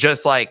 it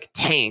just like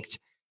tanked,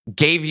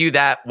 gave you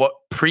that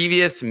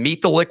previous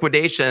meet the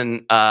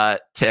liquidation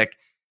tick.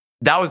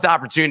 That was the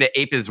opportunity to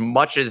ape as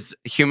much as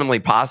humanly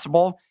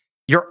possible.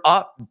 You're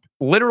up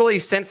literally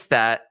since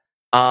that.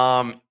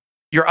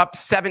 You're up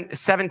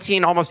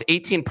 17, almost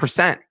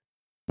 18%.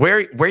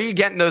 Where are you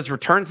getting those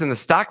returns in the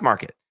stock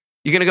market?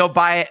 You're gonna go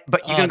buy it,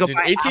 but you're gonna go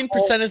buy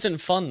 18% isn't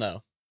fun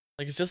though.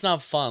 Like, it's just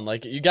not fun.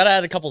 Like, you gotta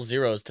add a couple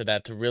zeros to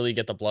that to really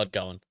get the blood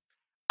going.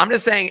 I'm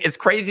just saying, it's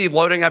crazy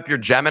loading up your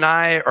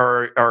Gemini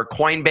or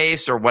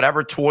Coinbase or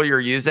whatever tool you're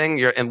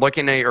using, and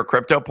looking at your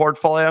crypto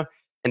portfolio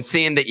and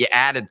seeing that you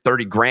added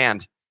 30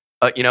 grand,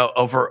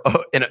 over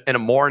in a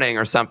morning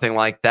or something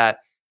like that,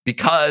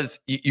 because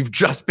you've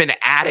just been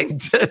adding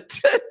to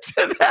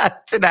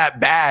that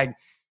bag.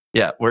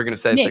 Yeah, we're gonna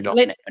say. Nick, no,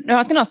 I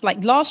was gonna ask.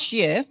 Like, last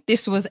year,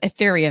 this was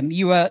Ethereum.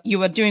 You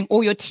were doing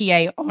all your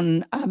TA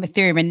on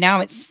Ethereum, and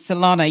now it's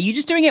Solana. Are you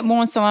just doing it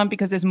more on Solana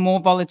because there's more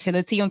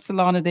volatility on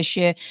Solana this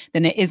year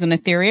than it is on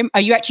Ethereum?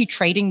 Are you actually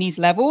trading these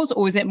levels,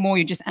 or is it more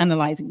you're just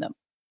analyzing them?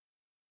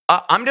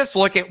 I'm just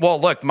looking.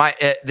 Well, look,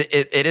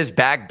 it is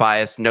bag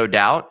bias, no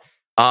doubt.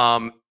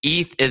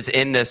 ETH is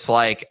in this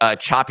like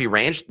choppy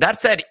range. That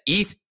said,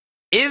 ETH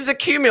is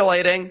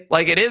accumulating.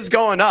 Like, it is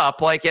going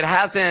up. Like, it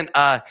hasn't.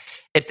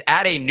 It's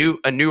at a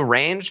new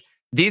range.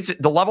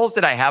 The levels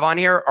that I have on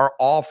here are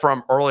all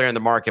from earlier in the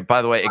market.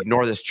 By the way,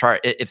 ignore this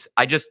chart.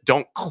 I just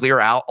don't clear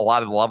out a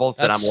lot of the levels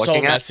that I'm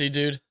looking at. That's so messy,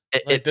 dude.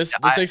 This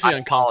makes me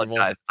uncomfortable.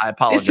 I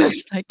apologize. This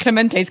is like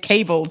Clemente's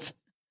cables.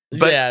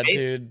 But yeah,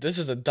 dude, this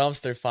is a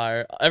dumpster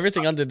fire.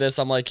 Everything under this,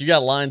 I'm like, you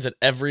got lines at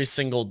every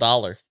single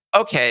dollar.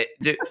 Okay,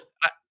 dude.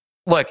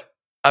 Look,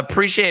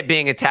 appreciate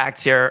being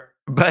attacked here,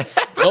 but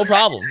no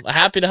problem.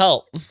 Happy to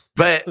help.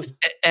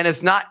 And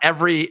it's not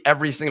every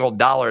single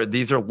dollar.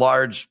 These are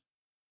large.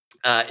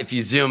 If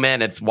you zoom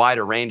in, it's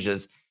wider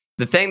ranges.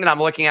 The thing that I'm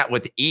looking at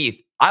with ETH,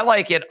 I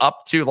like it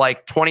up to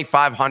like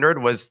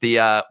 2,500 was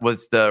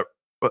the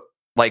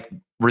like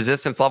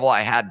resistance level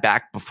I had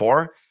back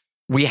before.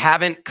 We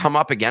haven't come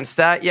up against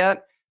that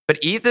yet, but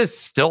ETH is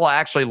still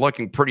actually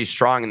looking pretty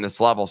strong in this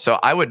level. So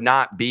I would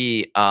not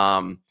be.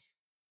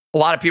 A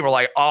lot of people are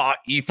like, "Oh,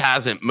 ETH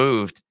hasn't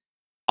moved."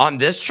 On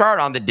this chart,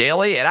 on the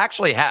daily, it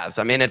actually has.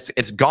 I mean,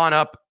 it's gone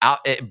up.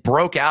 It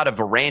broke out of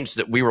a range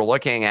that we were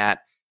looking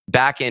at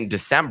back in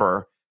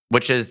December,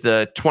 which is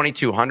the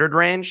 2,200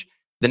 range.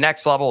 The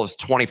next level is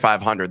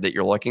 2,500 that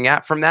you're looking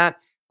at from that.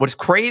 what's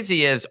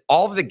crazy is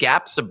all of the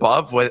gaps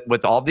above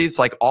with all these,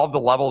 like all the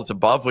levels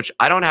above, which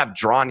I don't have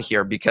drawn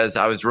here because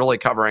I was really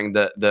covering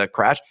the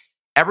crash.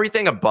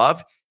 Everything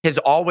above has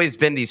always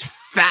been these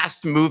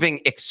fast moving,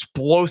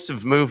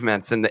 explosive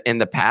movements in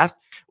the past,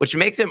 which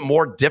makes it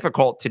more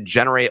difficult to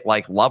generate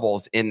like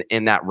levels in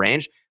that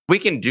range. We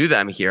can do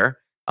them here.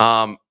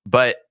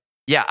 But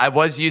yeah, I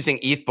was using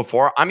ETH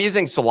before. I'm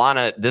using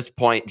Solana at this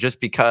point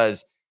just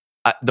because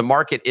the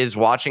market is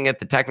watching it.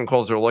 The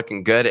technicals are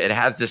looking good. It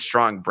has this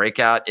strong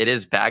breakout. It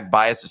is bag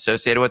bias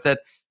associated with it.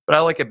 But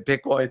I look at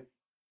Bitcoin.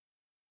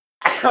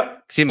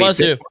 Excuse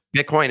me.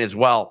 Bitcoin as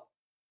well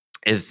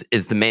is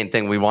the main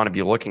thing we want to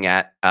be looking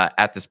at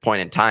this point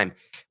in time.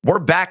 We're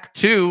back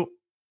to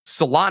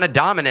Solana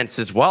dominance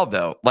as well,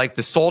 though. Like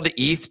the SOL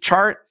to ETH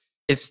chart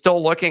is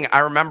still looking. I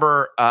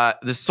remember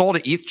the SOL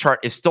to ETH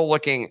chart is still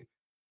looking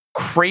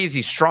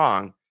crazy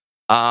strong.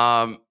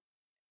 And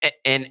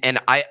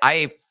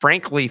I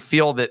frankly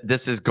feel that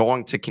this is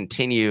going to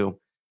continue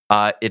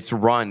its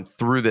run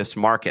through this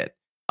market.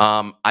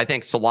 I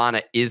think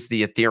Solana is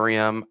the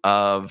Ethereum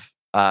of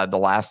the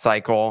last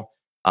cycle.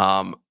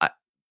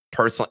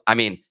 Personally, I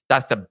mean,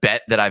 that's the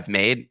bet that I've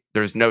made.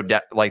 There's no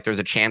like there's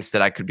a chance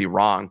that I could be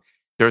wrong.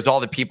 There's all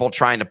the people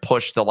trying to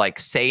push the like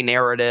say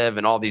narrative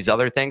and all these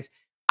other things.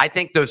 I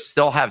think those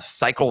still have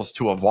cycles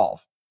to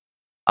evolve.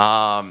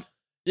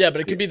 Yeah, but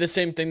it could be the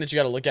same thing that you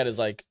got to look at is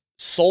like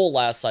SOL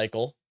last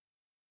cycle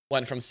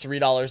went from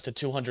 $3 to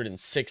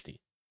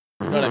 260.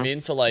 You know what I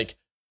mean? So like,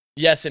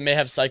 yes, it may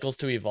have cycles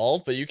to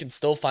evolve, but you can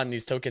still find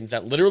these tokens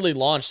that literally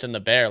launched in the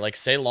bear. Like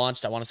say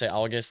launched, I want to say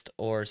August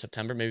or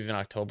September, maybe even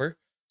October.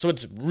 So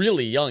it's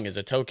really young as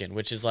a token,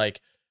 which is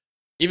like,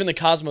 even the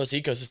Cosmos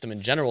ecosystem in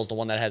general is the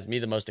one that has me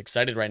the most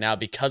excited right now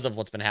because of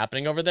what's been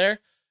happening over there.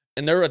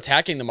 And they're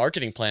attacking the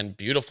marketing plan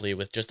beautifully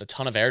with just a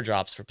ton of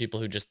airdrops for people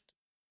who just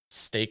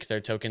stake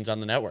their tokens on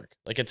the network.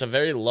 Like it's a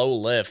very low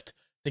lift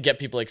to get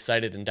people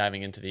excited and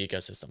diving into the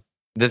ecosystem.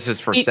 This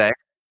is for say?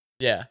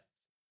 Yeah.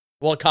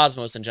 Well,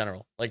 Cosmos in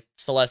general. Like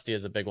Celestia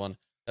is a big one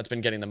that's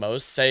been getting the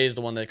most. Say is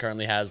the one that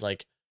currently has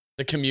like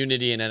the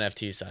community and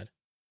NFT side.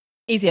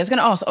 Easy. I was going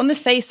to ask, on the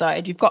Say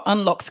side, you've got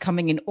unlocks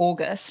coming in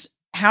August.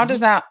 How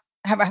does that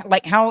have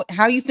like how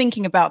are you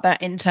thinking about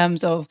that in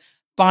terms of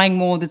buying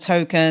more of the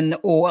token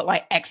or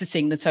like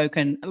exiting the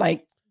token?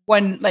 Like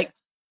when like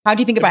how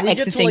do you think about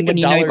exiting like when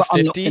you know you've got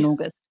unlocks in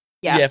August?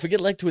 Yeah, if we get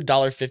like to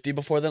 $1.50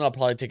 before then, I'll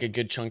probably take a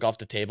good chunk off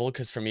the table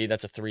because for me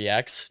that's a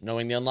 3x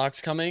knowing the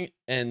unlocks coming.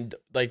 And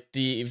like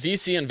the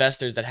VC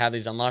investors that have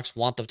these unlocks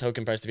want the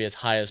token price to be as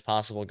high as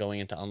possible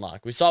going into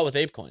unlock. We saw it with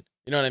ApeCoin.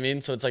 You know what I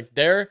mean? So it's like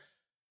they're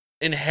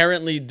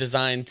inherently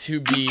designed to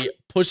be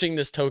pushing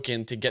this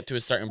token to get to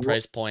a certain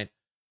price point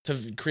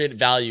to create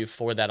value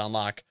for that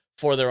unlock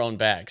for their own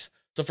bags.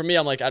 So for me,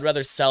 I'm like, I'd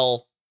rather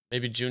sell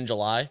maybe June,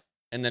 July,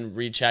 and then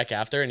recheck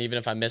after. And even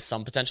if I miss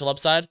some potential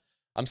upside,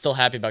 I'm still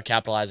happy about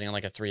capitalizing on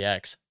like a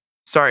 3x.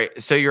 Sorry.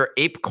 So your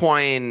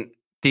ApeCoin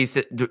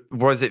thesis,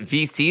 was it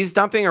VCs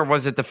dumping or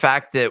was it the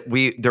fact that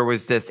there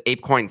was this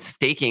ApeCoin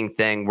staking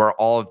thing where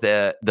all of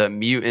the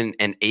mutant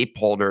and ape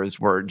holders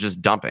were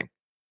just dumping?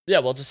 Yeah,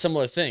 well, it's a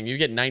similar thing. You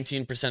get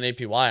 19%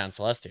 APY on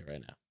Celestia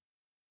right now.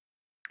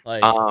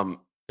 Like,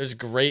 there's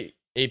great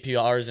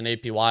APRs and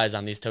APYs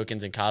on these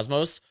tokens in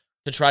Cosmos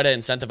to try to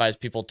incentivize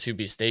people to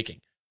be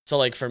staking. So,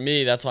 like, for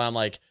me, that's why I'm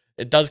like,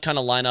 it does kind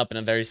of line up in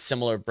a very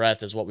similar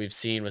breath as what we've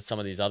seen with some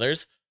of these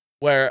others,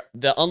 where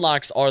the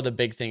unlocks are the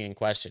big thing in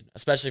question,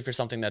 especially for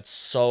something that's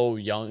so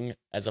young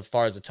as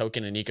far as the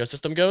token and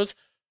ecosystem goes.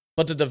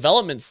 But the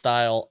development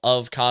style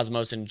of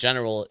Cosmos in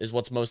general is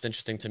what's most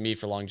interesting to me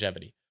for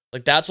longevity.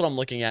 Like, that's what I'm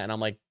looking at. And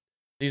I'm like,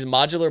 these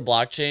modular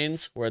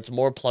blockchains where it's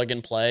more plug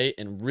and play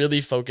and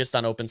really focused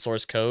on open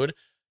source code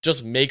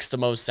just makes the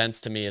most sense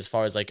to me as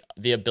far as like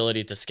the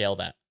ability to scale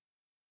that.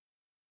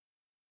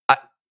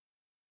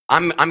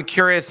 I'm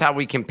curious how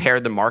we compare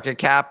the market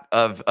cap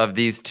of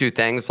these two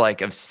things, like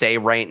of say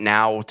right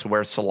now to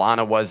where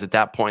Solana was at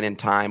that point in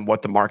time,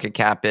 what the market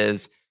cap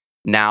is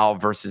now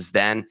versus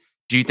then.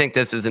 Do you think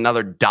this is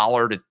another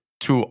 $1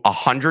 to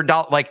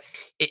 $100? Like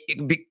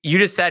you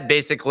just said,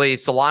 basically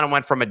Solana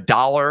went from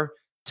 $1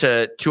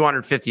 to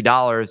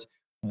 $250.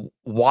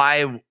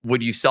 Why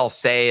would you sell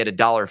say at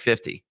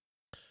 $1.50?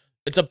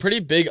 It's a pretty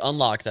big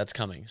unlock that's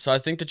coming. So I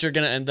think that you're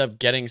going to end up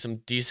getting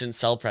some decent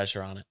sell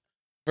pressure on it.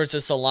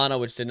 Versus Solana,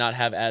 which did not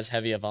have as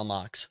heavy of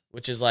unlocks,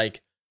 which is like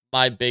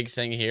my big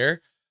thing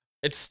here.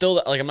 It's still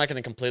like I'm not going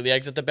to completely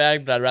exit the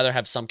bag, but I'd rather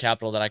have some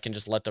capital that I can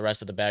just let the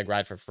rest of the bag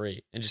ride for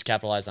free and just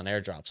capitalize on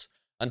airdrops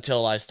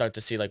until I start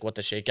to see like what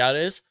the shakeout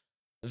is.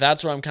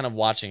 That's where I'm kind of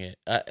watching it.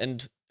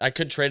 And I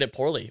could trade it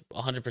poorly,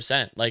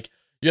 100%. Like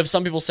you have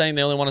some people saying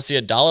they only want to see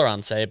 $1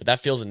 on say, but that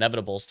feels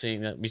inevitable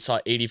seeing that we saw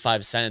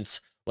 85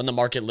 cents when the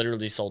market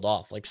literally sold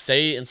off. Like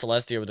Say and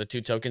Celestia were the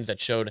two tokens that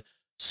showed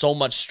so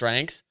much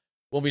strength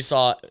when we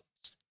saw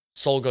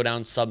SOL go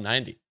down sub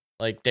 90.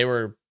 Like they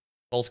were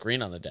both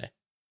green on the day.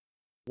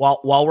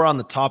 While we're on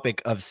the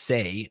topic of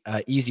Say,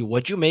 Easy,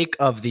 what'd you make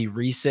of the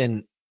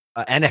recent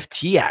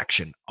NFT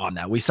action on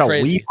that? We saw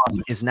Weave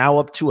is now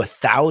up to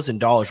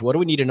 $1,000. What do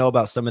we need to know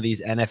about some of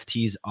these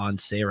NFTs on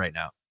Say right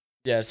now?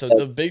 Yeah, so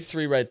the big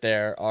three right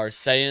there are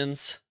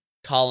Saiyans,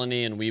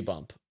 Colony, and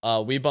WeBump.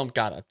 WeBump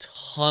got a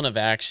ton of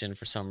action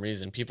for some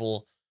reason.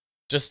 People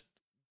just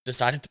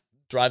decided to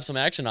drive some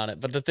action on it.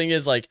 But the thing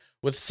is, like,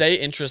 with Say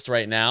interest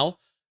right now,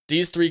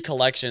 these three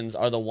collections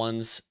are the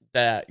ones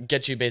that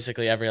get you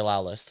basically every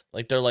allow list.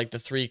 Like, they're like the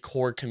three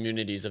core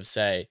communities of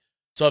Say.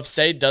 So if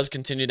Say does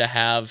continue to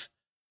have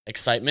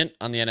excitement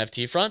on the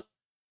NFT front,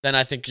 then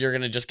I think you're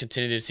going to just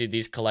continue to see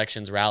these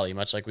collections rally,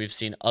 much like we've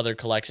seen other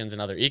collections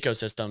and other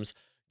ecosystems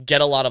get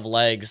a lot of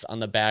legs on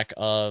the back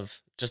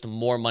of just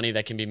more money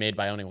that can be made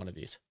by owning one of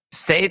these.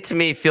 Say it to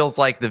me feels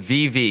like the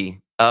VV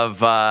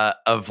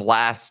of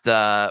last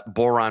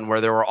bull run, where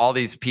there were all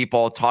these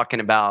people talking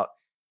about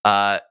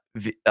the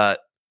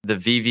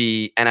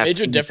VV NFT.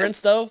 Major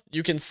difference though,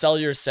 you can sell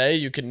your Say,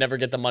 you could never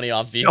get the money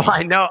off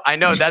VV. No, I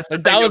know. That's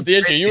like, that was the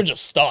issue. You were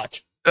just stuck.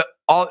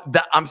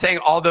 I'm saying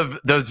all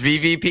those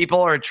VV people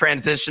are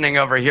transitioning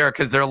over here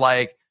because they're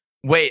like,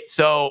 wait,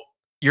 so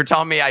you're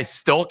telling me I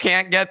still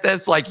can't get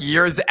this? Like,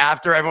 years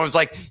after everyone was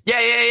like,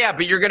 yeah,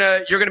 but you're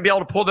gonna be able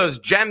to pull those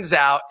gems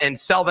out and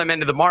sell them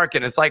into the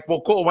market. It's like,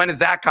 well, cool. When is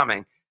that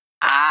coming?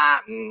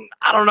 I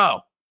don't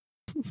know.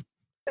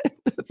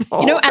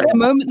 You know, at the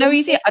moment though,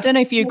 Easy, I don't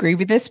know if you agree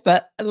with this,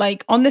 but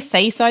like on the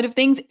Say side of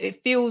things,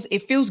 it feels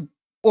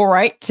all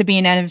right to be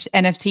in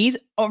NFTs.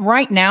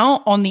 Right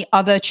now on the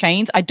other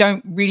chains, I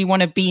don't really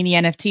want to be in the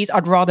NFTs.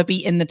 I'd rather be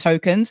in the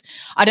tokens.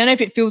 I don't know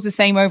if it feels the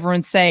same over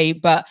on Say,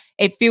 but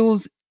it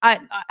feels I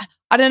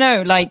don't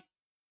know, like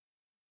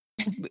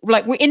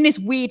we're in this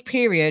weird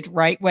period,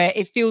 right, where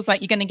it feels like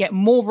you're going to get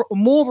more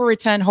of a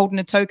return holding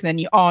a token than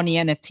you are on the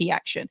NFT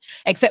action,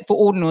 except for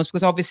ordinals,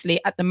 because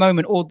obviously at the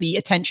moment all the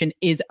attention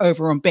is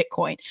over on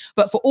Bitcoin.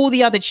 But for all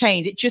the other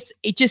chains, it just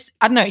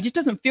I don't know, it just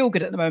doesn't feel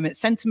good at the moment.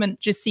 Sentiment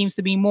just seems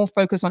to be more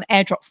focused on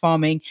airdrop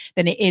farming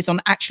than it is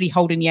on actually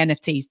holding the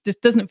NFTs.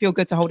 Just doesn't feel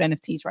good to hold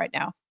NFTs right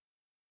now.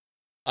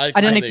 I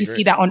don't know if you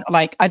see that on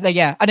I don't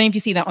know if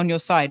you see that on your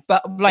side,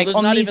 but like there's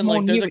on not these even more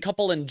like there's new... a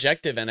couple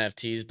injective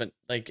NFTs, but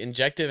like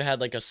injective had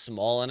like a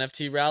small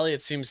NFT rally.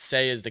 It seems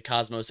Say is the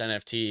Cosmos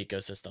NFT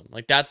ecosystem.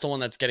 Like that's the one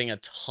that's getting a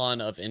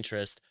ton of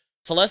interest.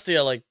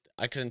 Celestia, like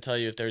I couldn't tell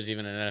you if there's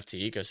even an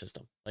NFT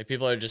ecosystem. Like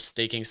people are just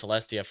staking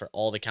Celestia for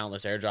all the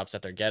countless airdrops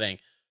that they're getting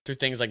through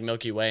things like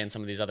Milky Way and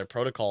some of these other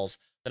protocols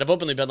that have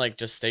openly been like,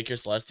 just stake your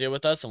Celestia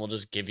with us and we'll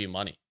just give you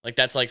money. Like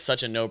that's like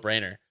such a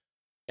no-brainer.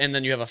 And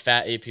then you have a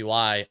fat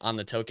APY on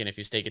the token if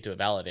you stake it to a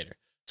validator.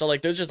 So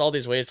like, there's just all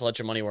these ways to let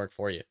your money work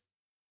for you.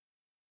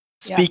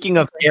 Speaking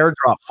of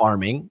airdrop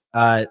farming,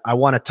 I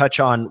want to touch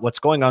on what's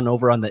going on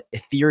over on the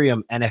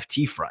Ethereum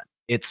NFT front.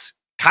 It's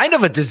kind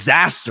of a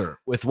disaster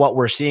with what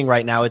we're seeing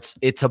right now.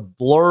 It's a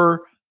blur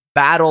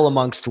battle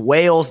amongst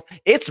whales.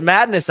 It's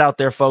madness out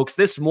there, folks.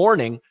 This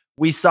morning,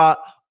 we saw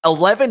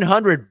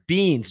 1,100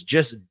 beans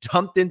just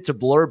dumped into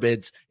blur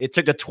bids. It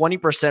took a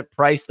 20%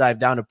 price dive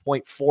down to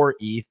 0.4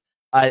 ETH.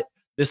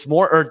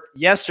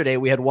 Yesterday,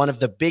 we had one of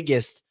the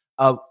biggest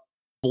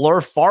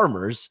blur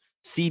farmers,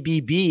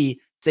 CBB,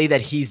 say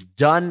that he's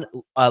done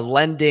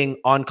lending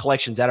on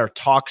collections that are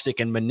toxic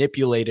and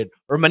manipulated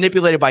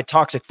by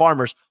toxic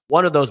farmers.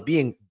 One of those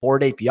being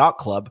Bored Ape Yacht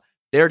Club.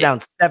 They're down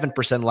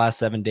 7% in the last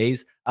 7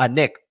 days.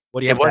 Nick,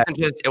 what do you have?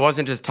 It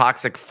wasn't just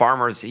toxic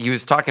farmers. He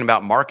was talking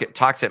about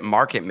toxic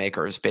market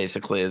makers,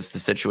 basically, is the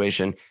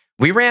situation.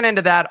 We ran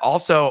into that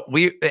also.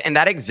 And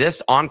that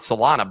exists on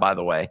Solana, by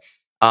the way.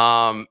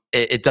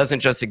 It doesn't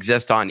just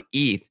exist on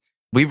ETH.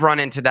 We've run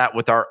into that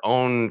with our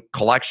own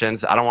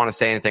collections. I don't want to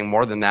say anything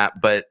more than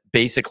that, but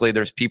basically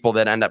there's people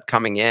that end up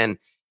coming in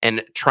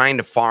and trying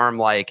to farm,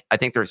 like, I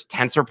think there's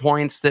tensor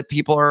points that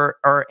people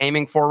are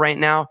aiming for right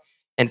now.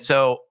 And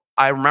so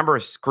I remember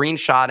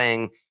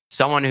screenshotting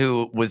someone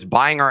who was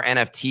buying our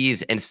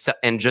NFTs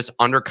and just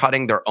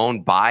undercutting their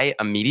own buy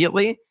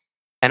immediately.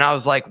 And I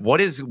was like,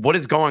 what is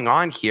going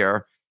on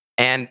here?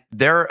 And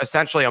they're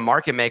essentially a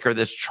market maker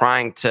that's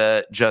trying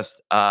to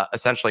just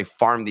essentially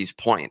farm these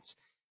points.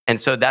 And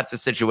so that's the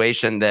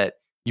situation that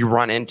you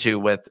run into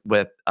with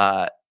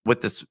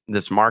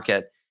this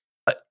market.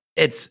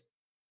 It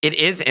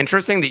is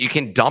interesting that you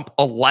can dump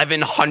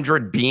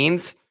 1,100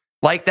 beans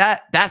like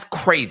that. That's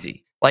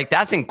crazy. Like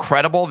that's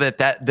incredible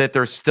that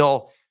there's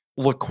still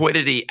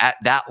liquidity at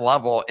that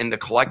level in the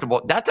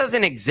collectible. That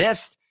doesn't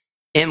exist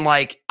in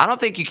like, I don't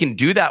think you can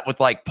do that with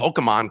like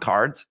Pokemon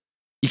cards.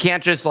 You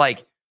can't just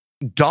like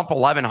dump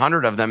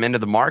 1,100 of them into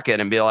the market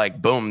and be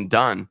like, boom,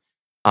 done.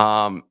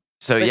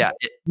 So but yeah,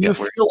 you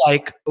feel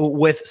like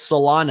with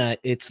Solana,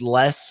 it's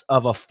less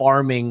of a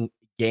farming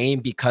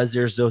game because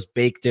there's those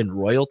baked in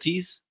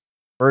royalties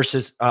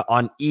versus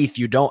on ETH,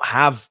 you don't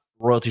have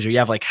royalties or you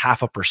have like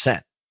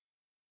 0.5%.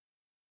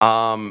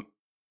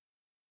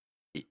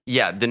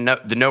 Yeah, the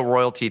no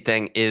royalty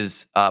thing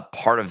is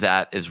part of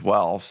that as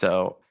well.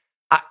 So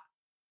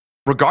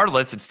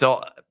regardless, it's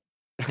still,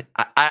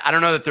 I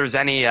don't know that there's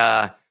any,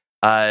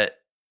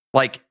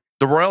 like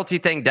the royalty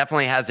thing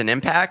definitely has an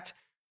impact.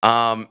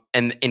 And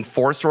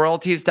enforced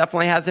royalties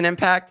definitely has an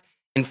impact.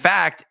 In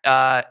fact,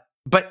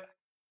 but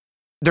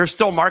there's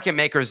still market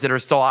makers that are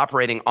still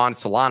operating on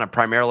Solana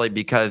primarily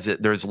because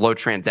there's low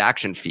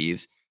transaction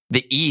fees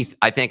the ETH,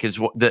 I think, is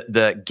what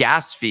the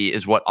gas fee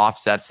is what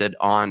offsets it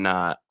on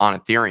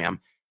Ethereum.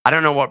 I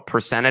don't know what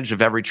percentage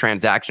of every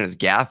transaction is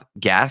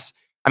gas.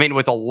 I mean,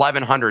 with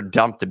 1,100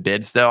 dumped to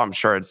bids, though, I'm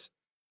sure it's.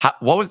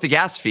 What was the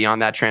gas fee on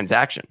that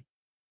transaction?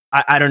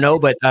 I don't know,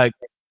 but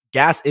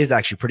gas is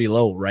actually pretty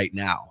low right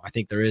now. I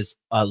think there is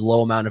a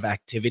low amount of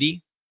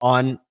activity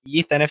on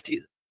ETH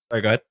NFTs.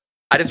 Sorry, go ahead.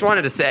 I just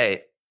wanted to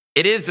say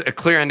it is a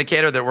clear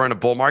indicator that we're in a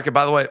bull market.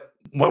 By the way,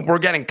 when we're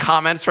getting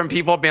comments from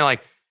people being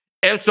like,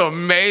 "It's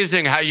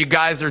amazing how you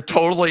guys are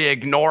totally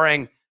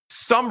ignoring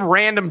some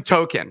random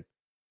token."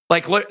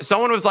 Like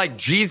someone was like,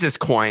 "Jesus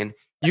coin."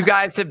 You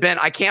guys have been.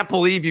 I can't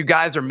believe you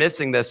guys are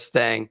missing this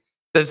thing.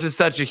 This is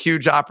such a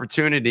huge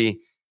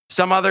opportunity.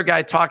 Some other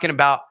guy talking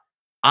about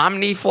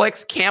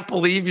OmniFlix. Can't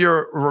believe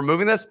you're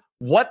removing this.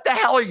 What the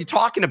hell are you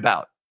talking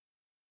about?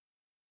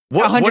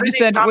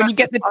 100%.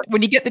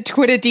 When you get the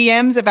Twitter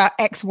DMs about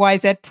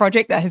XYZ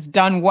project that has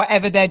done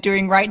whatever they're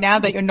doing right now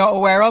that you're not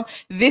aware of,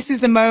 this is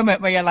the moment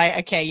where you're like,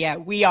 okay, yeah,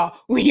 we are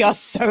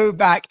so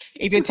back.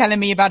 If you're telling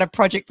me about a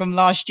project from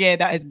last year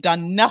that has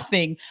done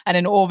nothing and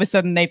then all of a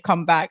sudden they've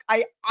come back,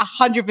 I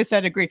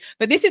 100% agree.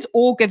 But this is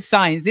all good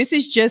signs. This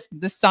is just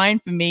the sign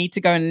for me to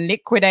go and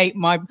liquidate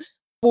my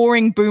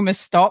boring boomer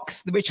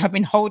stocks, which I've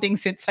been holding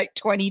since like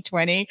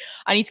 2020.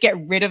 I need to get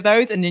rid of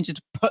those and then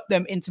just put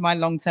them into my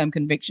long-term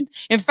convictions.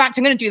 In fact,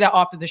 I'm going to do that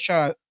after the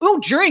show. Oh,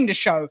 during the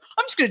show.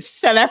 I'm just going to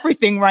sell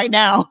everything right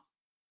now.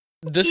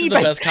 This is the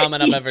best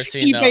comment I've ever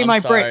seen, though. eBay I'm my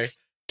sorry. bricks.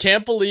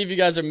 Can't believe you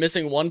guys are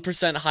missing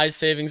 1% high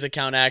savings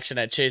account action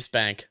at Chase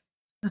Bank.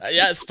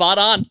 Yeah, spot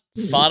on.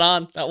 Spot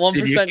on. That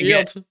 1%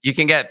 yield. You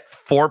can get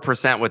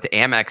 4% with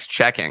Amex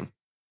checking,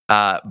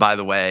 by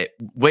the way,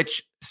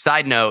 which,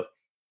 side note,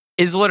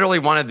 is literally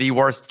one of the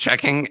worst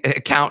checking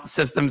account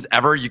systems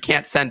ever. You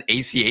can't send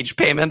ACH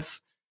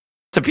payments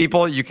to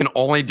people. You can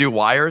only do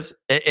wires.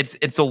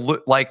 It's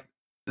like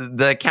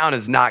the account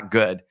is not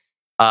good,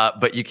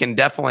 but you can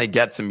definitely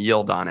get some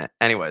yield on it.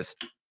 Anyways.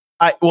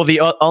 Well,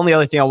 the only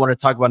other thing I want to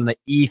talk about on the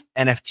ETH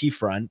NFT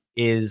front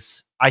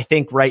is I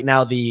think right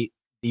now the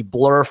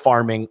blur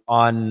farming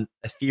on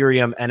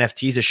Ethereum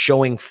NFTs is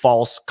showing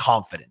false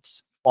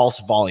confidence,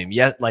 false volume.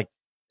 Yet, like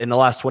in the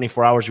last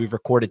 24 hours, we've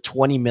recorded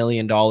 $20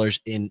 million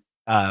in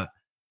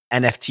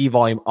NFT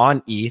volume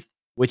on ETH,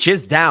 which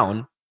is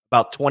down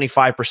about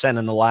 25%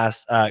 in the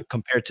last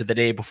compared to the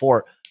day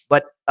before.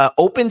 But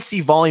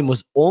OpenSea volume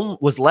was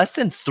less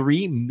than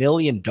 $3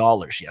 million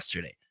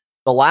yesterday.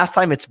 The last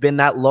time it's been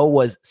that low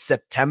was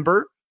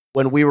September,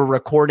 when we were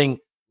recording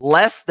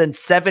less than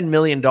 $7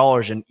 million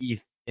in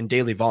ETH in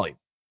daily volume.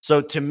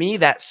 So to me,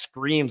 that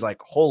screams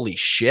like, holy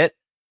shit.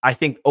 I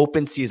think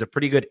OpenSea is a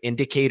pretty good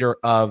indicator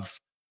of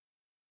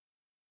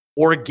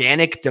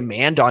organic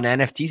demand on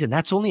NFTs, and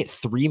that's only at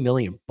 $3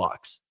 million.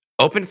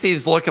 OpenSea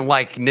is looking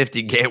like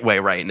Nifty Gateway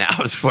right now,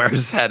 is where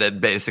it's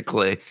headed,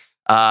 basically.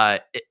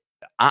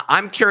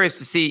 I'm curious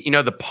to see,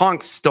 the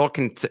punks still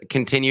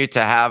continue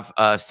to have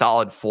a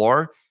solid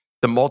floor.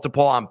 The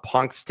multiple on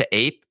punks to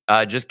ape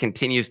just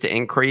continues to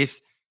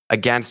increase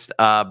against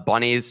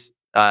Bunny's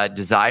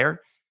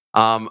desire.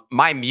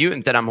 My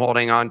mutant that I'm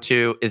holding on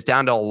to is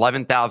down to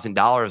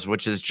 $11,000,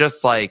 which is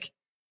just like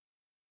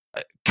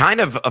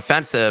kind of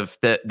offensive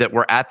that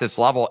we're at this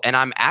level. And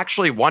I'm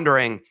actually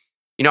wondering,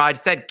 I'd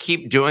said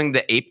keep doing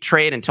the ape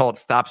trade until it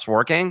stops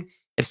working.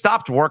 It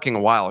stopped working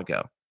a while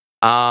ago.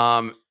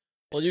 Well,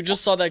 you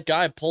just saw that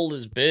guy pull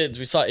his bids.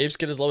 We saw apes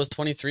get as low as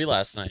 23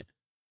 last night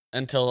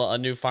until a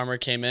new farmer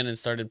came in and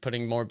started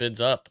putting more bids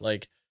up.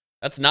 Like,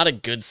 that's not a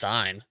good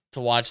sign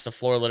to watch the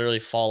floor literally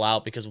fall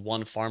out because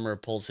one farmer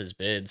pulls his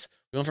bids.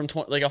 We went from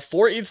 20, like a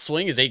 4 ETH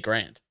swing is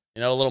 $8,000,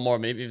 a little more,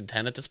 maybe even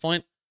 10 at this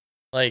point.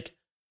 Like,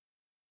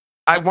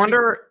 I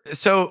wonder,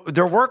 so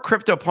there were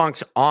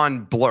CryptoPunks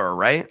on Blur,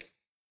 right?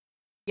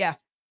 Yeah.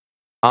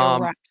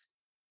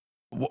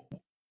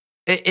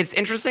 It's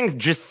interesting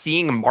just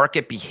seeing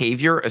market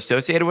behavior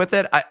associated with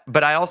it.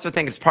 But I also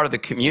think it's part of the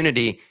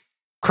community.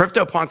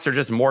 CryptoPunks are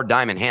just more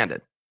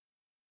diamond-handed.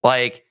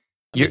 Like,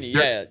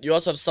 you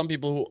also have some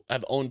people who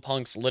have owned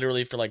punks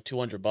literally for like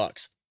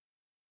 $200.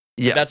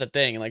 Yeah, that's the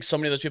thing. And like, so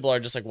many of those people are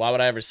just like, why would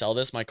I ever sell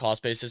this? My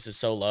cost basis is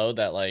so low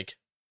that like,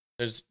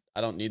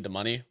 I don't need the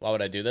money. Why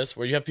would I do this?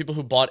 Where you have people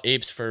who bought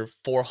apes for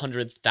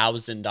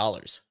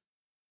 $400,000.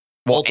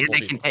 Well, and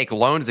they can take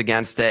loans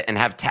against it and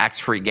have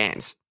tax-free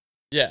gains.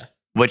 Yeah.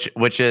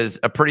 Which is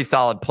a pretty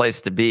solid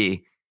place to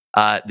be,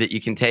 that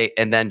you can take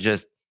and then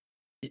just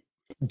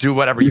do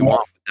whatever you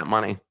want with that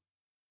money.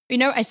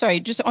 Sorry,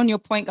 just on your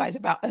point, guys,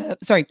 about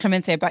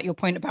Clemente, about your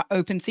point about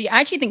OpenSea.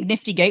 I actually think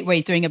Nifty Gateway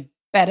is doing a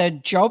better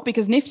job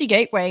because Nifty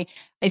Gateway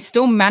is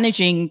still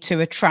managing to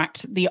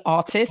attract the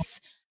artists.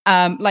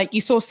 Like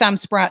you saw Sam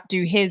Spratt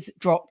do his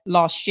drop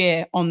last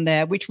year on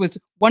there, which was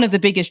one of the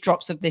biggest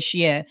drops of this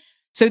year.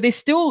 So they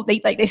still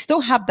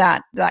have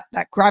that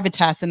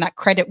gravitas and that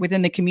credit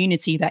within the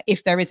community that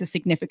if there is a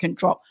significant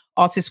drop,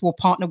 artists will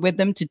partner with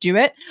them to do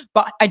it.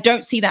 But I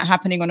don't see that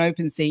happening on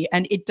OpenSea,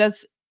 and it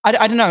does.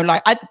 I don't know.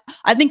 Like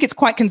I think it's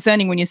quite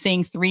concerning when you're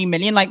seeing 3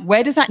 million. Like,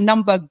 where does that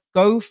number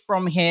go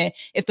from here?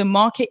 If the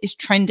market is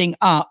trending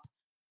up,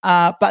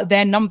 but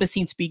their numbers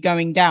seem to be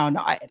going down.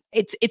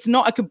 It's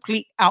not a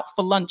complete out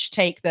for lunch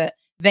take that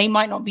they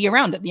might not be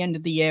around at the end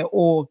of the year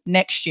or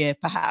next year,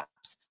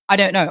 perhaps. I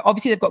don't know.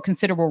 Obviously, they've got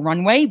considerable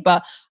runway,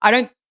 but I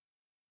don't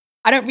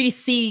really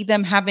see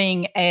them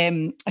having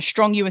a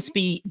strong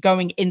USB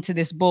going into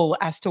this bull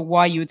as to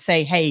why you would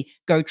say, hey,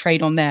 go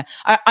trade on there.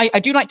 I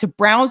do like to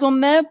browse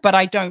on there, but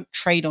I don't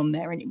trade on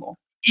there anymore.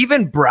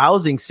 Even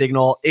browsing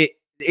Signal,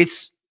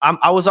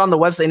 I was on the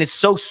website and it's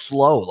so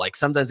slow. Like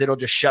sometimes it'll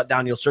just shut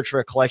down. You'll search for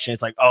a collection.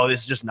 It's like, oh, this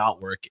is just not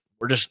working.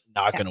 We're just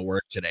not going to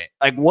work today.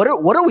 Like, what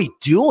are we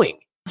doing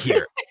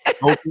here?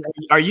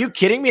 Are you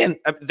kidding me? And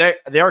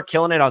they are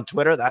killing it on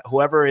Twitter. That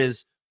whoever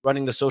is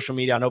running the social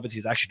media on OpenSea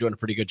is actually doing a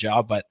pretty good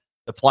job, but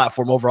the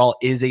platform overall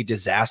is a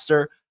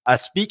disaster.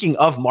 Speaking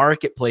of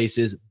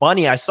marketplaces,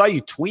 Bunny, I saw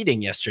you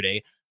tweeting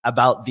yesterday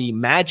about the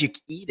Magic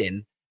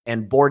Eden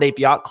and Bored Ape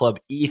Yacht Club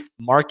ETH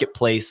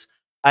marketplace.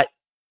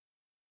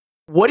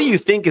 What do you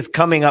think is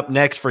coming up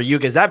next for you?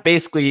 Because that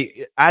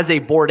basically, as a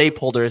Bored Ape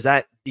holder, is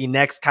that the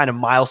next kind of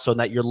milestone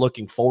that you're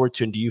looking forward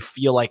to? And do you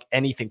feel like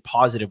anything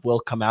positive will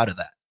come out of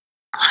that?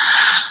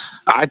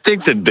 I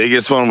think the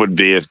biggest one would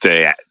be if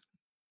they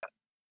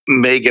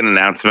make an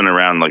announcement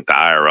around like the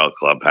IRL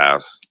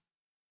Clubhouse.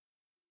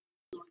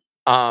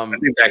 I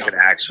think that could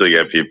actually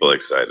get people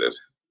excited.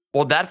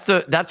 Well, that's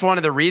one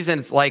of the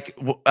reasons. Like,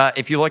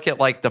 if you look at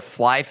like the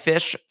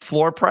Flyfish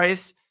floor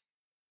price,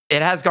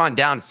 it has gone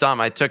down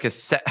some. I took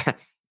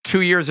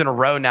 2 years in a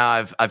row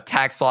now. I've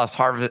tax loss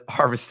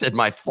harvested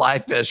my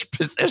Flyfish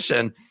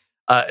position.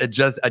 I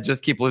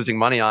just keep losing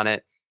money on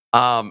it.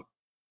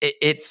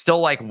 It's still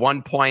like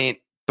 1.3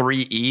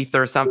 ETH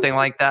or something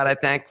like that, I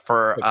think,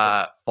 for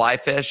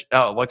Flyfish.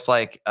 Oh, it looks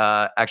like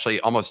actually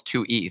almost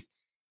 2 ETH.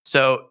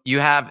 So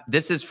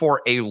this is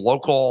for a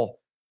local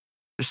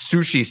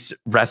sushi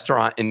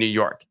restaurant in New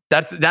York.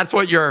 That's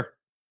what you're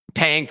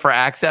paying for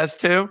access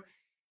to.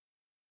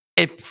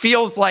 It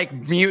feels like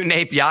Mutant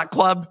Ape Yacht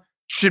Club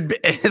should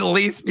at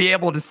least be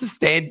able to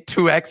sustain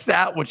 2x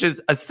that, which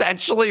is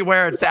essentially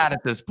where it's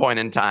at this point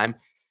in time.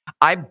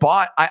 I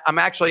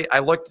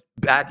looked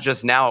back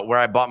just now at where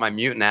I bought my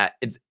Mutant at.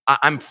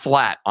 I'm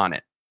flat on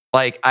it.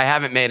 Like, I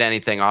haven't made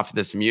anything off of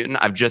this Mutant.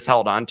 I've just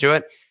held on to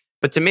it.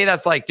 But to me,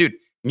 that's like, dude,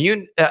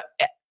 Mutant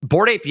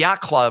Bored Ape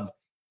Yacht Club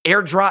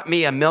airdropped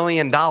me $1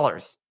 million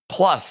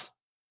plus.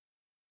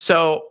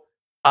 So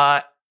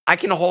I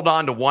can hold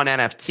on to one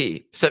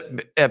NFT. So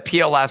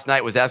PO last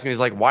night was asking me, he's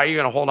like, why are you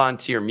going to hold on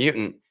to your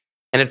Mutant?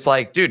 And it's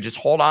like, dude, just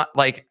hold on.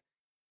 Like,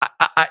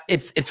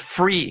 it's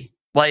free.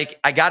 Like,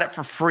 I got it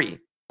for free.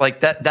 Like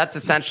that's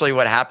essentially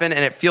what happened.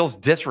 And it feels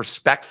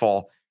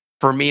disrespectful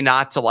for me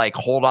not to like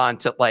hold on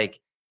to like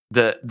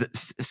the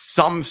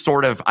some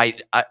sort of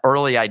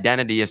early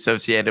identity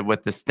associated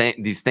with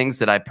these things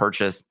that I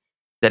purchased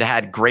that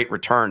had great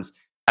returns.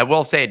 I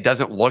will say it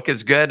doesn't look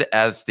as good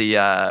as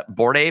the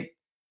Bored Ape,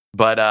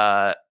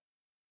 but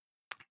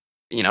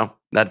you know,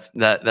 that's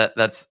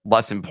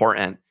less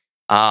important.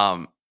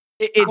 Why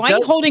are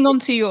you holding on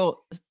to your?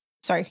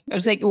 Sorry, I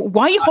was like,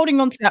 why are you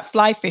holding on to that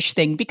Flyfish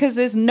thing? Because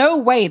there's no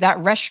way that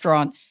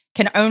restaurant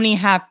can only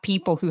have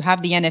people who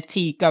have the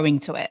NFT going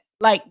to it.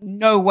 Like,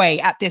 no way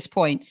at this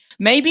point.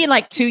 Maybe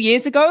like 2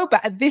 years ago,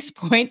 but at this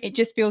point, it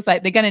just feels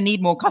like they're going to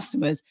need more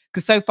customers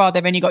because so far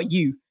they've only got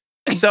you.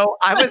 So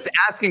I was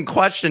asking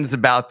questions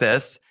about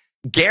this.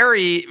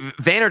 Gary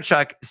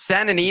Vaynerchuk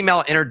sent an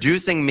email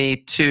introducing me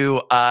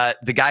to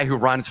the guy who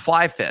runs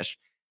Flyfish.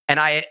 And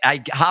I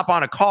hop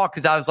on a call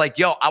because I was like,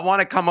 yo, I want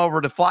to come over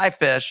to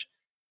Flyfish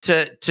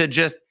to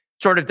just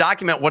sort of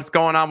document what's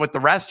going on with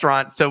the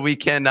restaurant so we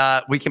can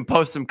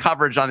post some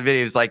coverage on the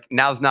videos. Like,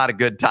 now's not a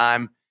good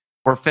time.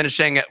 We're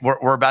finishing it.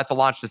 We're about to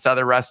launch this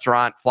other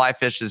restaurant.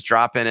 Flyfish is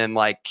dropping in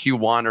like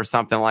Q1 or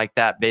something like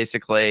that,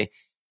 basically.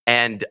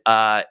 And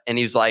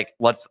he's like,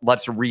 let's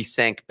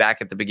resync back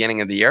at the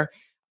beginning of the year.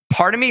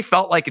 Part of me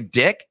felt like a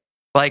dick.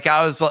 Like,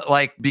 I was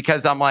like,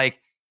 because I'm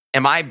like,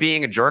 am I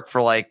being a jerk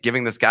for like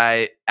asking this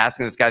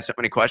guy so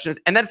many questions?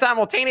 And then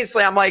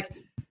simultaneously, I'm like,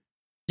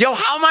 yo,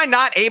 how am I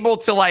not able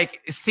to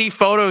like see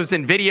photos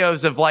and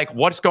videos of like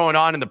what's going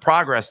on in the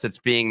progress that's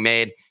being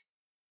made?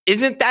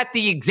 Isn't that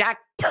the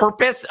exact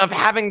purpose of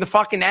having the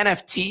fucking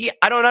NFT?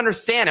 I don't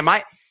understand.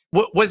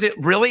 Was it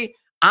really,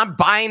 I'm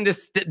buying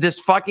this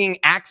fucking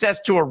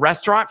access to a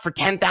restaurant for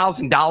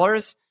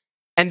 $10,000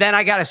 and then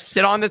I got to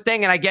sit on the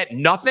thing and I get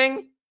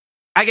nothing?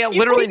 I get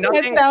literally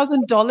nothing.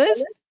 $10,000?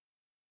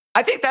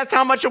 I think that's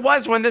how much it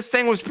was when this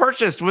thing was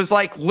purchased, was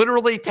like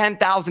literally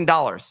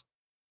 $10,000.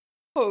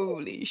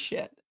 Holy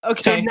shit.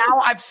 Okay. So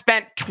now I've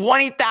spent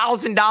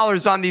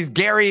 $20,000 on these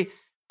Gary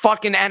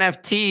fucking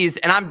NFTs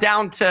and I'm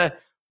down to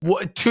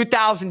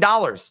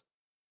 $2,000.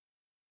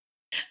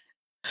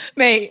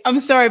 Mate, I'm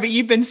sorry, but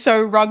you've been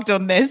so rugged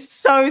on this.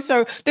 So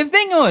the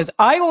thing was,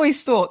 I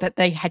always thought that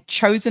they had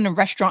chosen a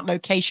restaurant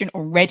location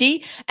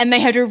already and they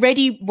had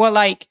already were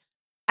like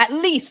at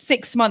least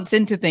 6 months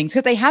into things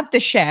because they have the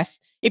chef.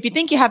 If you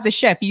think you have the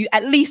chef, you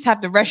at least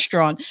have the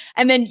restaurant.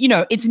 And then, you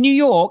know, it's New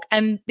York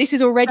and this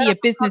is already a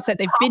business that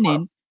they've been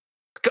in.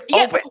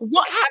 Yeah,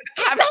 what?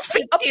 Have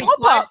 15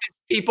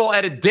 people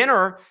at a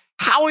dinner.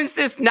 how is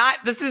this not?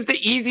 This is the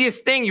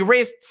easiest thing. You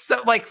raised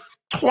like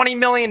 $20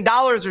 million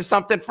or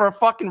something for a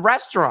fucking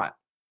restaurant.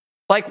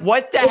 Like,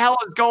 what the hell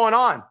is going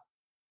on?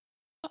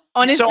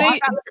 Honestly, so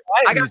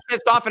I got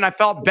pissed off and I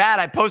felt bad.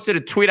 I posted a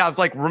tweet. I was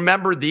like,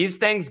 remember these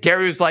things?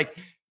 Gary was like,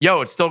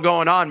 yo, it's still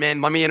going on, man.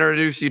 Let me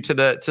introduce you to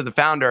the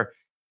founder.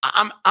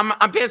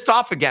 I'm pissed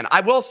off again.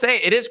 I will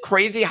say it is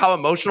crazy how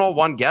emotional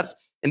one gets.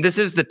 And this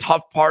is the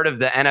tough part of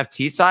the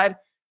NFT side.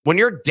 When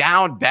you're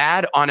down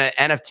bad on an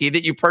NFT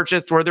that you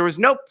purchased where there was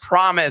no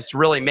promise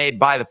really made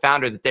by the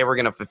founder that they were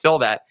going to fulfill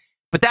that.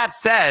 But that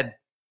said,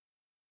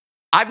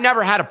 I've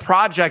never had a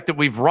project that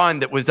we've run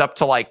that was up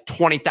to like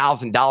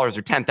 $20,000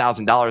 or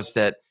 $10,000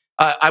 that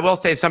I will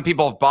say some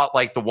people have bought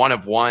like the one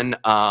of one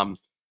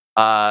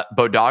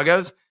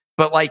Bodagos.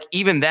 But like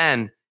even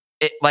then,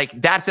 it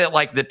like that's at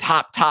like the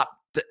top.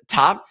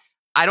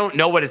 I don't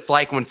know what it's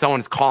like when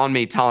someone's calling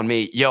me, telling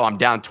me, yo, I'm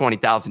down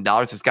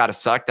 $20,000. It's got to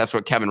suck. That's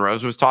what Kevin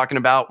Rose was talking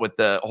about with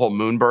the whole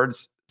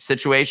Moonbirds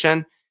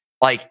situation.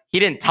 Like he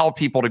didn't tell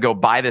people to go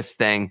buy this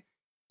thing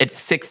at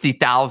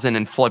 60,000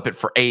 and flip it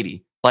for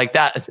 80 like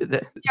that.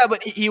 Yeah,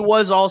 but he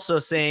was also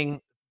saying,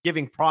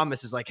 giving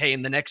promises like, hey,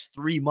 in the next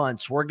 3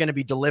 months, we're going to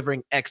be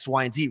delivering X,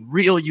 Y, and Z,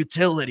 real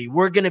utility.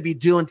 We're going to be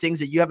doing things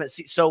that you haven't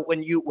seen. So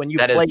when you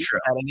that play is true.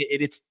 that, and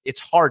it's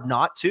hard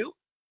not to.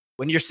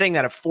 When you're saying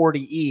that at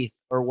 40 ETH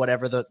or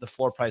whatever the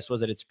floor price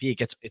was at its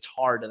peak, it's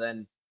hard to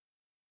then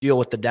deal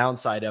with the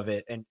downside of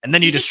it. And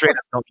then you just straight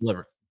up don't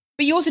deliver.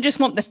 But you also just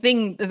want the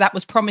thing that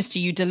was promised to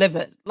you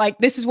delivered. Like,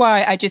 this is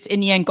why I just, in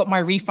the end, got my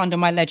refund on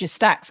my Ledger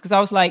stacks. Because I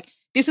was like,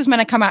 this was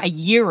meant to come out a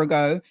year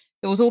ago.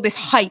 There was all this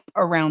hype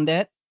around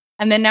it.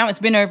 And then now it's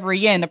been over a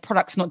year and the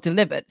product's not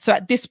delivered. So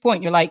at this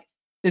point, you're like,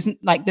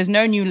 there's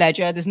no new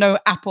Ledger. There's no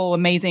Apple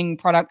amazing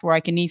product where I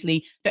can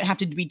easily don't have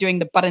to be doing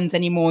the buttons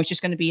anymore. It's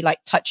just going to be like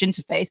touch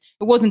interface.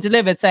 It wasn't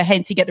delivered. So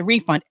hence you get the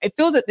refund. It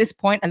feels at this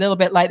point a little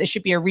bit like there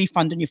should be a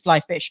refund on your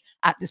Flyfish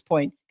at this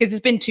point because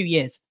it's been 2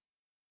 years.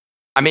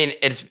 I mean,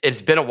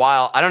 it's been a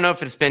while. I don't know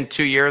if it's been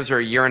 2 years or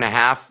a year and a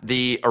half.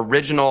 The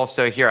original.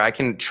 So here I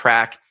can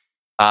track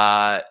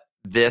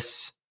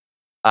this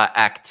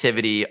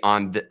activity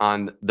on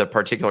the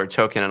particular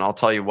token, and I'll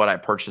tell you what I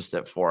purchased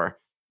it for.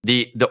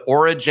 The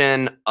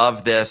origin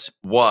of this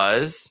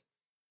was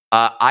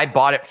I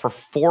bought it for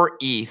 4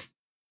 ETH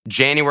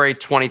January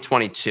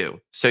 2022.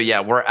 So yeah,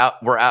 we're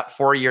at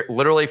 4 years,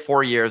 literally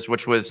 4 years,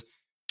 which was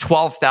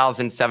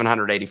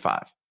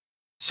 12,785.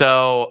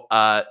 So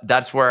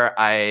that's where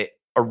I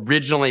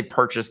originally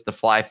purchased the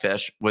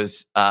Flyfish,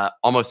 was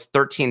almost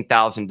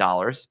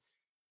 $13,000.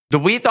 The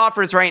WETH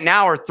offers right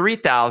now are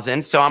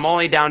 3,000, so I'm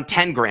only down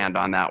 10 grand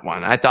on that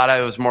one. I thought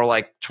I was more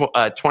like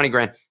 20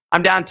 grand.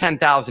 I'm down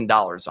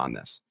 $10,000 on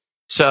this.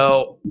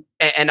 So,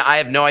 and I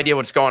have no idea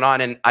what's going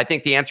on. And I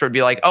think the answer would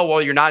be like, oh,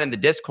 well, you're not in the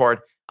Discord.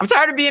 I'm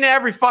tired of being in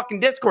every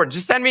fucking Discord.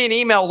 Just send me an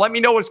email. Let me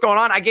know what's going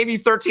on. I gave you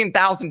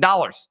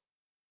 $13,000.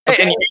 Hey,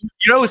 and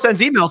you know who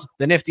sends emails?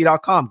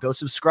 thenifty.com. Go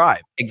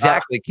subscribe.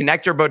 Exactly.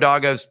 Connect your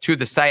Bodagos to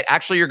the site.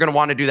 Actually, you're going to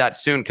want to do that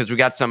soon because we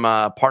got some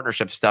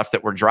partnership stuff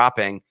that we're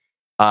dropping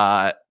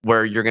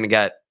where you're going to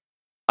get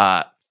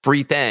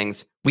free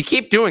things. We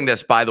keep doing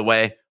this, by the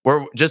way,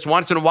 where just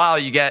once in a while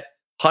you get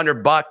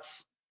 $100,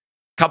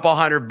 couple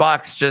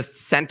 $100 just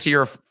sent to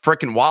your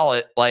freaking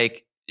wallet.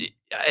 Like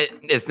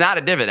it's not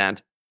a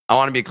dividend. I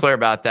want to be clear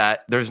about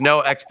that. There's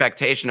no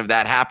expectation of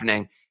that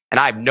happening. And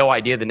I have no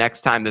idea the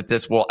next time that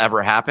this will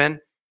ever happen.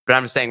 But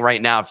I'm saying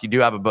right now, if you do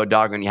have a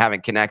Bodago and you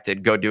haven't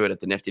connected, go do it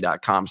at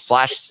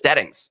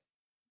thenifty.com/settings.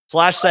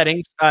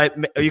 /settings.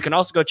 You can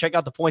also go check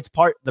out the points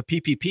part, the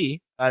PPP.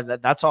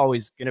 That's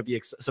always going to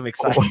be some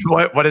exciting.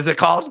 What is it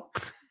called?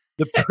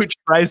 The Pooch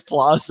Prize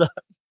Plaza.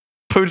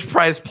 Pooch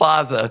Prize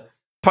Plaza.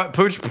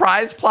 Pooch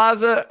Prize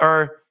Plaza,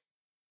 or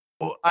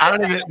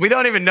we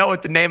don't even know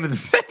what the name of the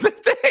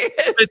thing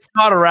is. It's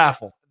not a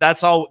raffle.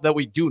 That's all that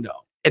we do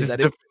know. It's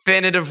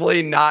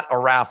definitively not a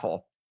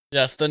raffle.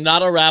 Yes, the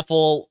not a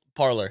raffle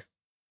parlor.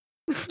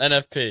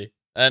 NFP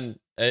and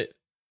NRP.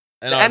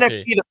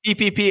 NFT, the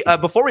PPP.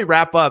 Before we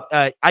wrap up,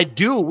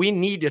 we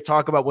need to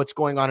talk about what's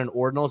going on in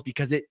ordinals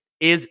because it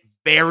is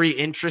very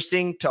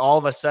interesting to all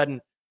of a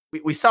sudden.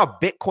 We saw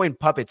Bitcoin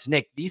puppets,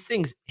 Nick. These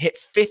things hit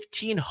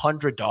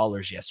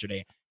 $1,500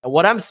 yesterday. And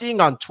what I'm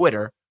seeing on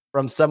Twitter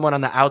from someone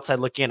on the outside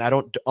looking in, I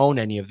don't own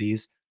any of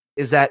these,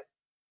 is that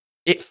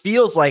it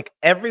feels like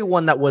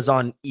everyone that was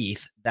on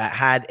ETH that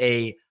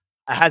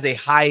has a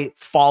high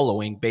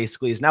following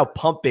basically is now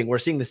pumping. We're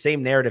seeing the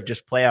same narrative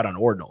just play out on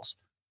ordinals,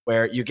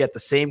 where you get the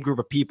same group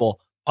of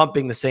people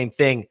pumping the same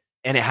thing.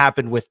 And it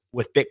happened with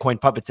Bitcoin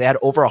puppets. They had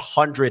over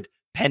 100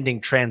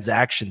 pending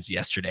transactions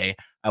yesterday,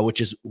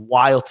 which is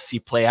wild to see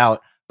play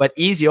out. But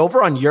Easy,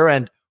 over on your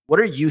end,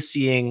 what are you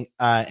seeing?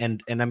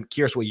 And I'm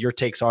curious what your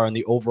takes are on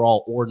the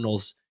overall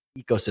ordinals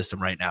ecosystem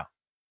right now.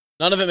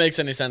 None of it makes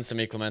any sense to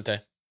me, Clemente.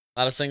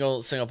 Not a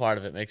single part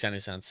of it makes any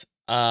sense.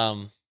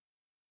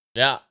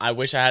 Yeah, I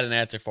wish I had an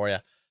answer for you.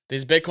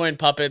 These Bitcoin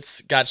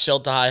puppets got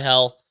shilled to high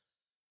hell.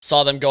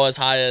 Saw them go as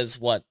high as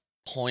what,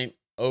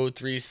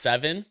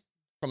 0.037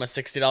 from a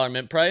 $60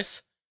 mint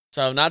price.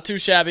 So not too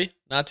shabby.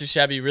 Not too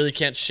shabby. You really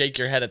can't shake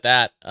your head at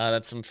that.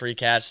 That's some free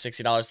cash.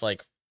 $60 to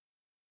like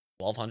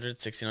 $1,200,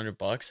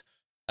 $1,600.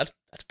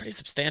 That's pretty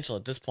substantial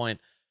at this point.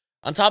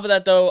 On top of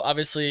that, though,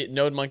 obviously,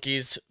 Node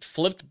Monkeys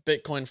flipped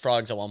Bitcoin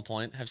Frogs at one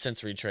point, have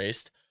since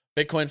retraced.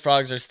 Bitcoin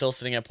Frogs are still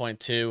sitting at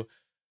 0.2.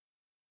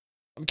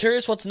 I'm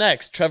curious what's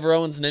next. Trevor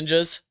Owens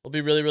Ninjas will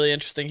be really, really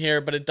interesting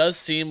here, but it does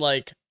seem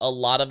like a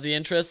lot of the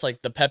interest,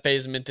 like the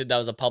Pepe's minted, that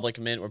was a public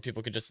mint where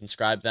people could just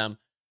inscribe them.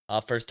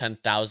 First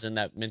 10,000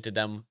 that minted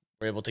them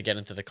were able to get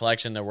into the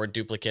collection. There were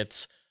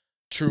duplicates.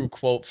 True,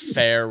 quote,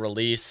 fair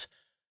release.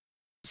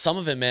 Some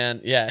of it,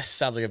 man, yeah, it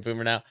sounds like a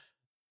boomer now.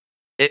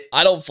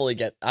 I don't fully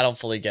get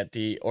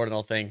the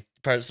ordinal thing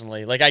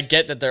personally. Like, I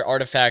get that they're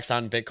artifacts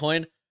on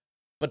Bitcoin,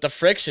 but the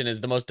friction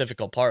is the most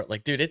difficult part.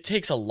 Like, dude, it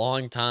takes a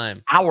long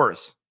time.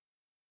 Hours.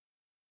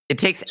 It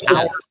takes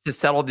hours to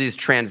settle these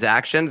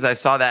transactions. I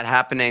saw that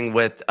happening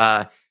with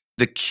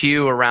the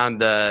queue around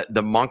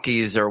the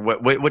monkeys or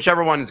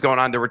whichever one is going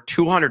on. There were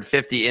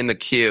 250 in the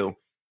queue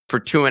for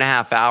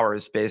 2.5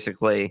 hours,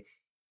 basically.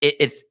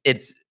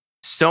 It's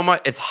so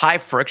much. It's high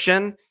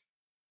friction.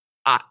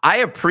 I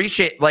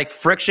appreciate, like,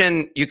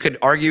 friction, you could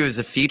argue is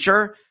a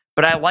feature,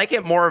 but I like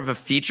it more of a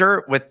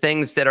feature with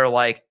things that are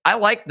like, I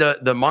like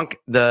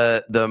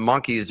the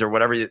monkeys or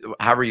whatever,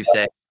 however you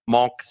say,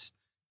 monks.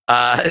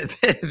 I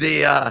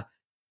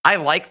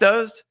like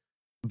those,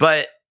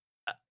 but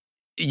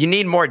you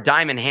need more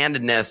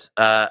diamond-handedness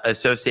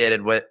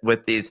associated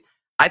with these.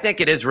 I think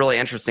it is really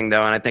interesting,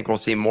 though, and I think we'll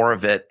see more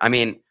of it. I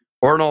mean,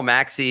 Ordinal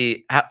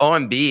Maxi,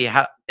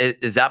 OMB,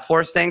 is that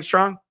floor staying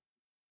strong?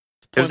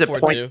 It was at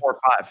 0.45.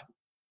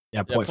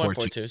 Yeah,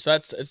 0.42. So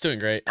it's doing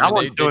great. That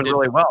one's doing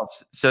really well.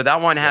 So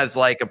that one has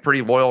like a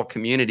pretty loyal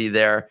community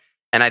there.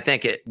 And I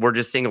think we're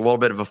just seeing a little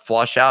bit of a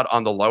flush out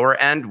on the lower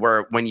end,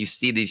 where when you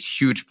see these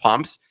huge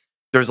pumps,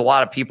 there's a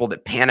lot of people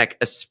that panic,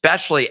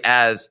 especially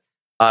as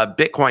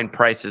Bitcoin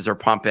prices are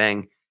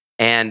pumping.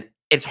 And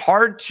it's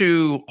hard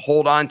to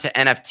hold on to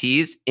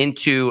NFTs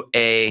into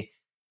a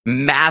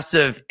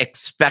massive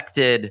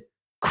expected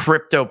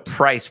crypto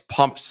price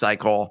pump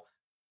cycle.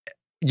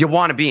 You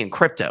want to be in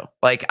crypto.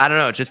 Like, I don't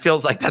know. It just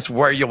feels like that's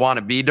where you want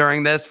to be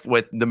during this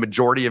with the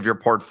majority of your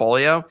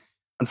portfolio.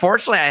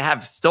 Unfortunately, I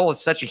have still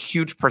such a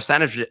huge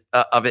percentage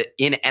of it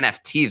in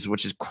NFTs,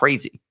 which is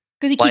crazy.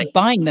 Because you keep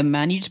buying them,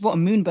 man. You just bought a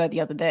Moonbird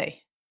the other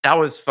day. That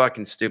was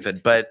fucking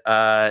stupid. But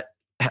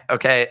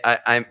okay,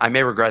 I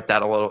may regret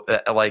that a little,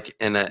 like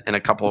in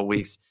a couple of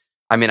weeks.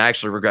 I mean, I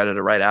actually regretted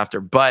it right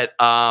after. But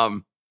I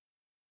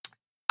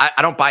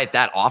don't buy it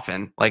that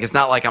often. Like, it's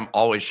not like I'm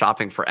always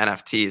shopping for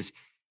NFTs.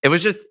 It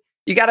was just,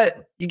 you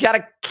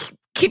gotta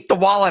keep the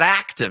wallet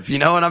active. You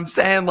know what I'm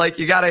saying? Like,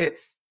 you gotta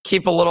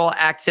keep a little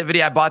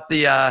activity. I bought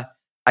I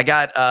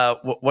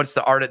got what's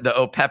the art? The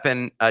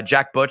O'Pepin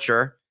Jack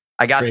Butcher.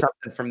 I got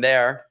something from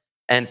there,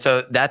 and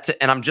so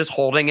and I'm just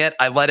holding it.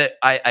 I let it.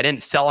 I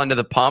didn't sell into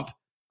the pump,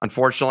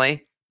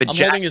 unfortunately. But I'm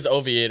holding his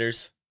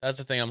Oviators. That's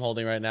the thing I'm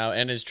holding right now,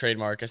 and his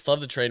trademark. I still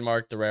have the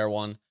trademark, the rare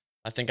one.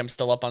 I think I'm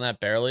still up on that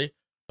barely.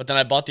 But then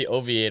I bought the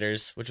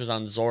Oviators, which was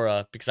on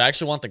Zora, because I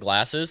actually want the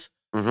glasses.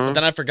 But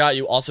then I forgot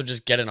you also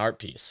just get an art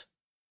piece.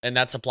 And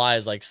that supply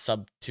is like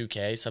sub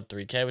 2K, sub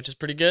 3K, which is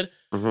pretty good.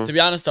 To be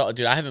honest, though,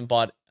 dude, I haven't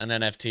bought an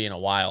NFT in a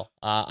while.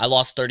 I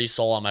lost 30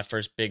 SOL on my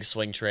first big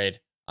swing trade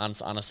on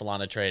a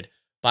Solana trade,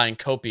 buying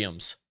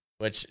copiums,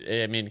 which,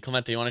 I mean,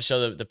 Clemente, you want to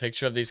show the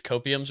picture of these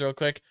copiums real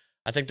quick?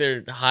 I think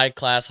they're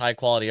high-class,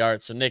 high-quality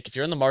art. So, Nick, if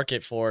you're in the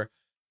market for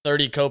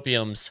 30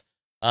 copiums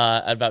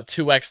at about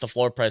 2x the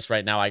floor price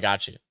right now, I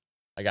got you.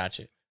 I got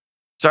you.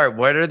 Sorry,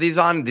 what are these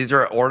on? These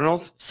are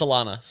ordinals?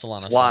 Solana.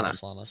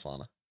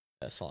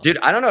 Yeah, Solana. Dude,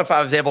 I don't know if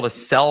I was able to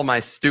sell my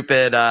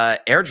stupid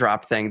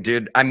airdrop thing,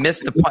 dude. I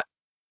missed the punt.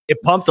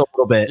 It pumped a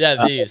little bit.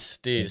 Yeah,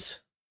 these.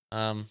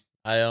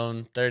 I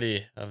own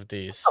 30 of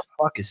these. What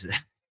the fuck is it?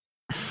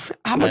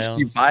 How much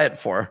do you buy it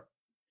for?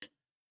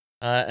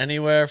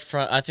 Anywhere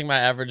from, I think my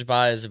average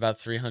buy is about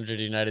 300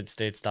 United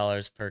States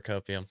dollars per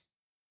copium.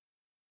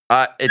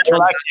 I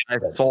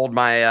sold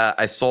my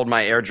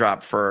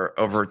airdrop for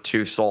over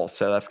 2 SOL,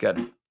 so that's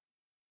good.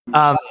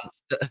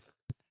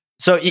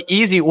 So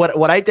easy.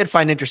 What I did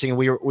find interesting, and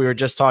we were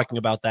just talking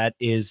about that,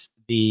 is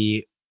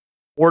the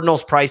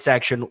ordinals price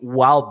action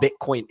while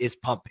Bitcoin is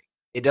pumping.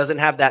 It doesn't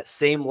have that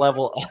same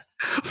level.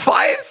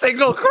 Why is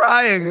Signal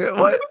crying?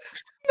 What?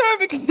 No,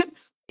 because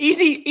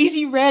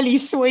Easy rarely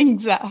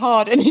swings that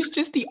hard, and it's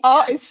just the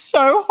art is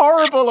so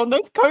horrible on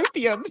those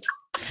copiums.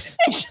 It's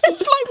just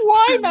like,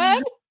 why,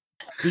 man?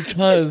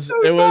 Because so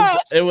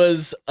it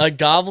was a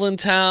Goblin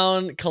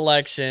Town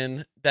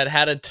collection that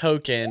had a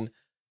token,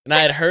 and I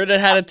had heard it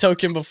had a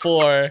token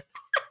before,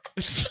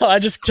 so I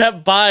just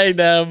kept buying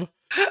them.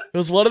 It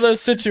was one of those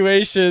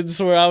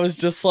situations where I was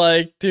just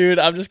like, dude,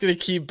 I'm just gonna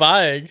keep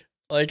buying.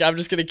 Like, I'm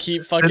just gonna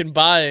keep fucking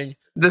buying.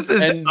 This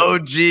is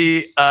OG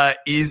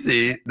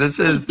easy. This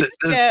is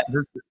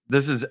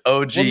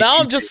OG. Well, now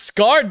easy. I'm just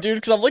scarred, dude,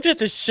 because I'm looking at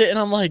this shit and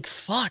I'm like,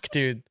 fuck,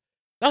 dude,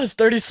 that was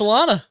 30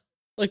 Solana.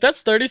 Like,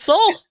 that's 30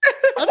 SOL.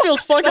 That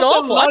feels fucking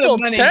awful. I feel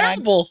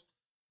terrible.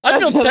 I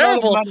feel That's a lot of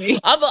terrible. money.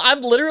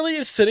 I'm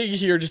literally sitting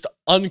here just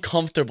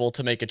uncomfortable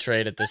to make a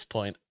trade at this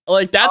point.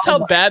 Like, that's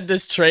how bad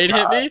this trade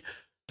hit me,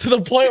 to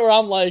the point where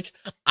I'm like,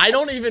 I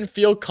don't even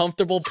feel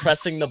comfortable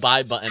pressing the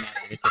buy button.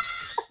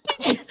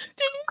 Did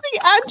you see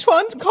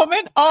Antoine's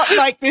comment? Art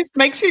like this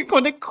makes you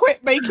want to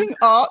quit making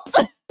art.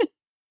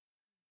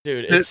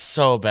 Dude, it's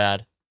so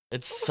bad.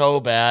 It's so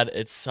bad.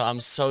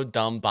 I'm so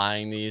dumb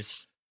buying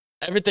these.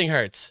 Everything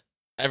hurts.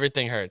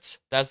 Everything hurts.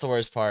 That's the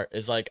worst part.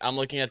 Is like, I'm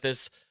looking at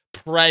this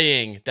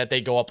praying that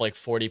they go up like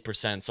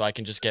 40% so I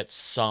can just get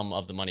some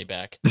of the money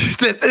back.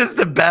 This is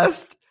the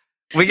best.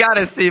 We got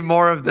to see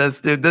more of this,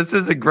 dude. This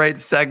is a great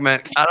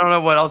segment. I don't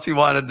know what else you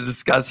wanted to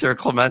discuss here,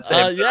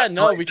 Clemente. Yeah,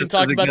 no, we can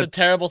talk about the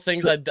terrible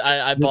things I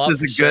bought.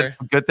 This is a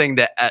good thing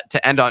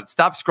to end on.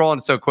 Stop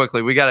scrolling so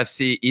quickly. We got to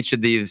see each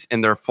of these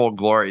in their full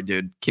glory,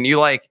 dude. Can you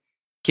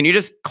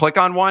just click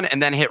on one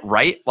and then hit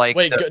right? Like,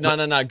 wait,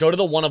 no. Go to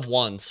the one of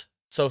ones.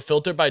 So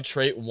filter by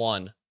trait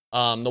 1.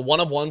 The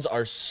one of ones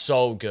are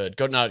so good.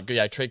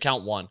 Trait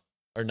count 1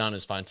 or none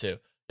is fine too.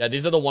 Yeah,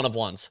 these are the one of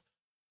ones.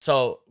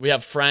 So we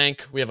have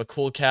Frank, we have a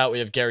Cool Cat, we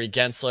have Gary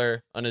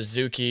Gensler, an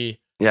Azuki.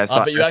 Yeah,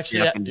 but you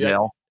actually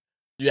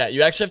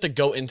you actually have to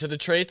go into the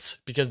traits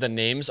because the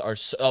names are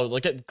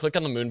click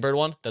on the Moonbird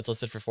one that's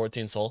listed for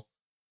 14 soul.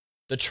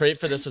 The trait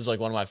for this is like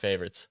one of my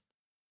favorites.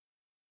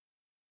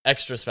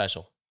 Extra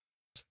special.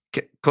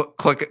 Click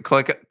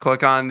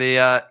on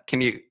the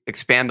can you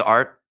expand the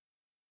art?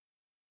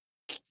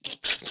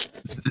 It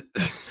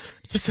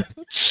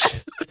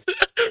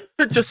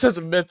just says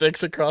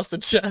mythics across the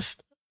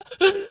chest.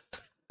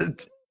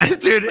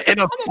 Dude, in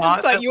a font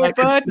looks like your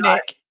bird,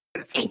 Nick.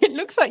 It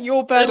looks like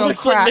your bird on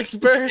crack. Like Nick's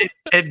bird.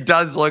 It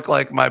does look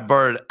like my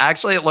bird.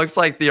 Actually, it looks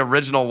like the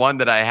original one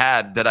that I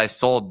had that I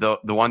sold, the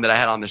one that I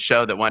had on the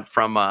show that went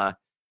from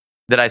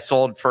that I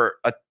sold for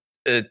a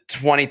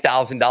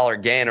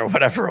 $20,000 gain or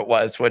whatever it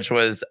was, which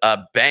was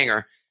a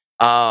banger.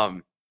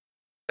 And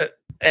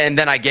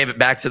then I gave it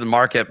back to the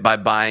market by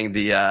buying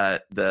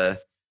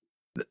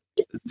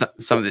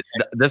some of the.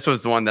 This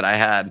was the one that I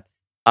had.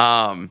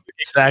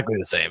 Exactly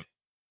the same.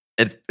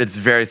 It's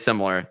very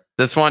similar.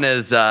 This one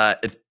is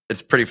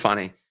it's pretty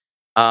funny.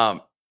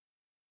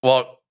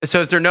 Well,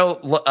 so is there no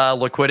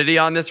liquidity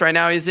on this right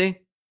now, Easy?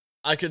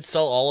 I could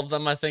sell all of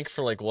them, I think,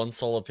 for like 1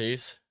 soul a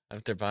piece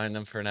after buying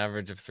them for an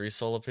average of 3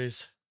 soul a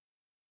piece.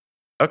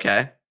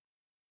 Okay.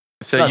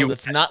 So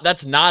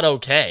that's not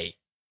okay.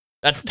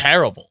 That's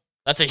terrible.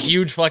 That's a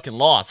huge fucking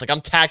loss. Like,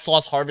 I'm tax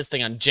loss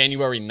harvesting on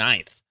January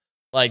 9th.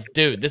 Like,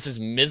 dude, this is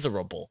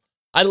miserable.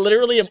 I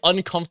literally am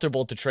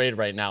uncomfortable to trade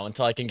right now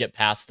until I can get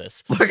past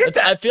this.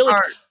 I feel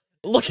like,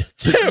 dude, look at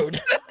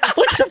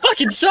the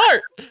fucking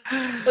chart.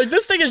 Like,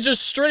 this thing is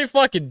just straight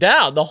fucking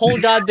down. The whole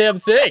goddamn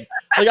thing.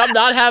 Like, I'm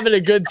not having a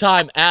good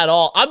time at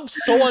all. I'm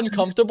so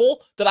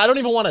uncomfortable that I don't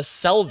even want to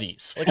sell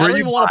these. Like, I don't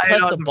even want to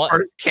press the button.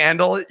 First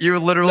candle, you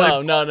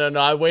literally. No.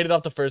 I waited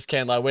off the first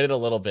candle. I waited a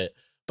little bit.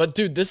 But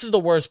dude, this is the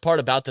worst part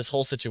about this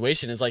whole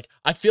situation is like,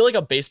 I feel like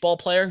a baseball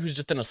player who's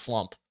just in a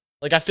slump.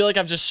 Like, I feel like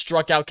I've just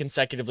struck out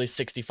consecutively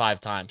 65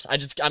 times.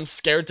 I'm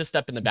scared to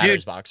step in the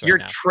batter's box right now.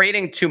 You're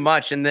trading too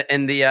much in the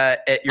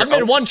I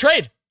made one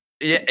trade.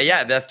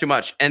 Yeah, that's too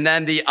much. And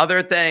then the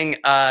other thing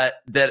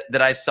that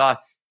I saw,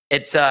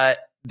 it's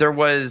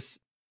there's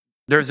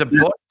a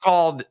book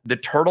called The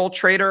Turtle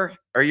Trader.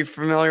 Are you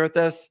familiar with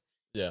this?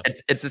 Yeah.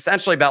 It's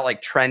essentially about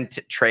like trend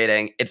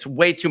trading. It's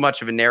way too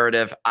much of a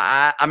narrative.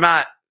 I'm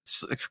not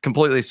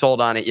completely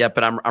sold on it yet,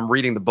 but I'm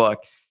reading the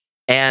book.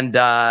 And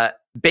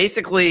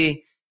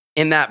basically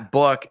in that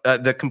book,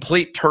 The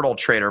Complete Turtle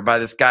Trader by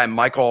this guy,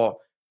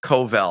 Michael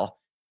Covell.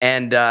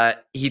 And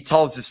he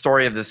tells the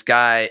story of this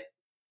guy.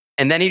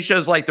 And then he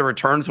shows like the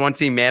returns once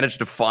he managed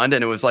to fund,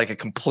 and it was like a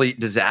complete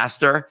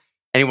disaster.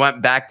 And he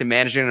went back to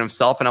managing it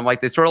himself. And I'm like,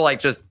 they sort of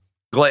like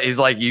he's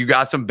like, you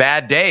got some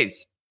bad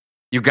days.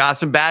 You got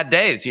some bad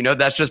days. You know,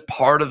 that's just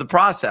part of the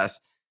process.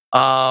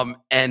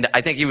 And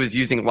I think he was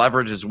using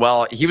leverage as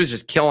well. He was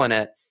just killing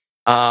it.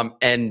 For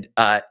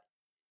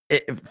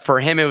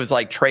him, it was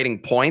like trading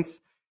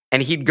points,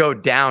 and he'd go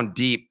down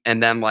deep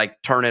and then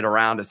like turn it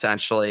around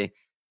essentially.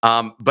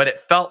 But it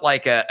felt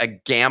like a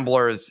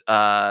gambler's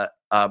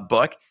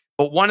book.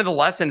 But one of the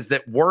lessons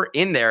that were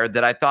in there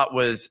that I thought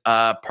was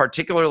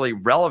particularly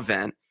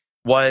relevant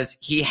was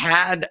he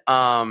had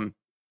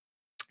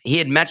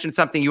mentioned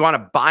something: you want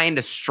to buy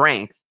into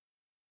strength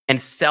and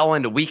sell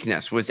into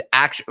weakness was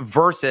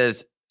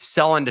versus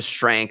sell into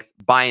strength,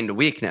 buy into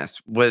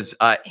weakness was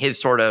his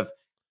sort of.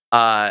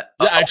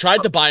 I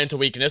tried to buy into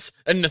weakness,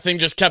 and the thing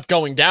just kept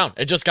going down.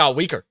 It just got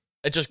weaker.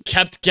 It just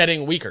kept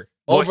getting weaker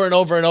over and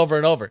over and over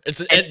and over.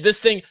 This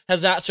thing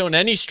has not shown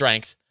any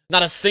strength.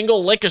 Not a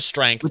single lick of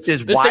strength.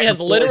 This thing has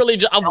literally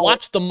I've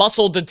watched the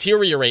muscle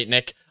deteriorate,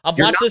 Nick. I've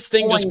watched this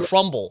thing just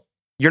crumble.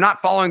 You're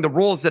not following the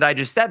rules that I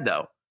just said,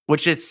 though,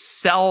 which is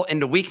sell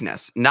into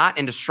weakness, not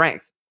into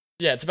strength.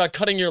 Yeah, it's about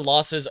cutting your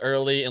losses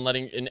early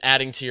and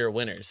adding to your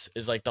winners.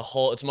 Is like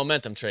it's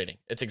momentum trading.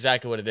 It's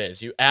exactly what it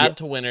is. You add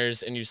to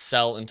winners and you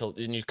sell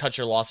and you cut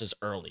your losses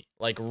early.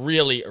 Like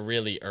really,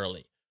 really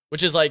early.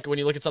 which is like when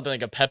you look at something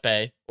like a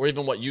Pepe or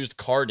even what used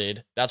car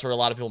did, that's where a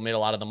lot of people made a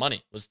lot of the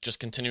money, was just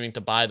continuing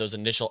to buy those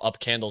initial up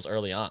candles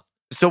early on.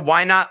 So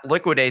why not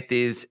liquidate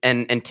these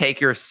and take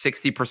your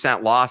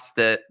 60% loss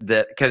that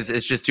because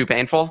it's just too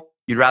painful?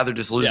 You'd rather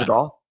just lose it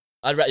all?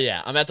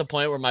 Yeah, I'm at the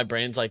point where my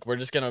brain's like, we're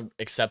just going to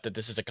accept that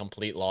this is a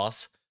complete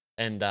loss,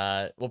 and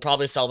we'll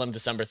probably sell them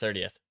December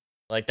 30th.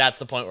 Like, that's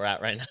the point we're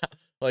at right now.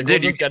 Like,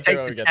 Dude, we'll just get there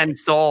when we get there. And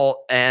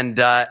Sol and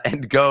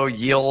go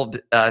yield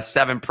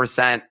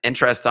 7%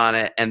 interest on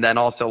it, and then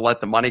also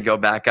let the money go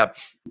back up.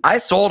 I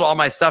sold all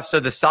my stuff. So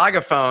the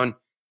Saga phone,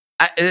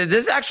 this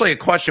is actually a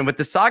question with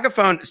the Saga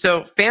phone.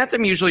 So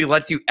Phantom usually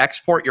lets you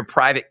export your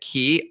private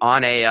key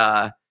on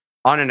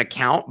an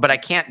account, but I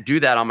can't do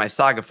that on my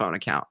Saga phone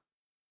account.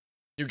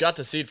 You got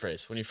the seed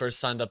phrase when you first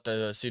signed up to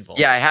the seed vault.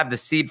 Yeah, I have the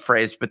seed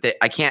phrase, but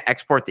I can't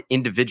export the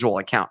individual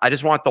account. I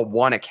just want the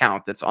one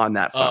account that's on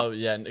that phone. Oh,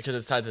 yeah, because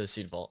it's tied to the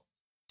seed vault.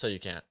 So you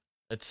can't.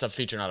 It's a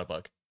feature, not a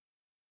bug.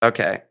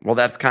 Okay, well,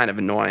 that's kind of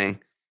annoying.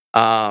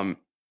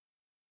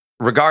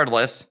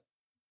 Regardless,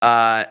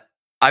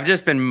 I've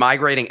just been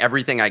migrating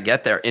everything I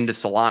get there into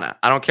Solana.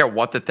 I don't care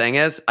what the thing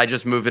is. I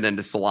just move it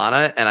into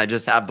Solana, and I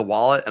just have the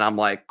wallet, and I'm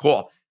like,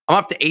 cool. I'm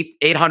up to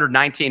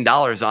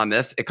 $819 on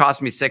this. It cost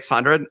me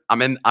 $600.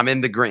 I'm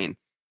in the green.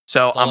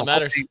 So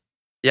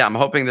I'm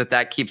hoping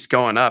that keeps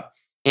going up,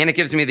 and it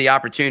gives me the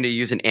opportunity to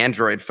use an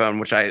Android phone,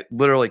 which I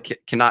literally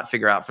cannot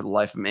figure out for the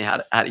life of me how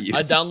to use.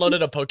 I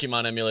downloaded a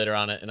Pokemon emulator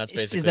on it, and that's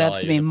basically all I use.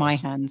 Deserves to be in my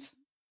hands.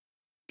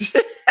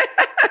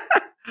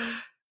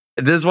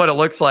 This is what it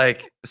looks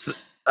like.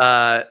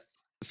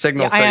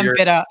 Signal. Yeah, I am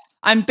bitter.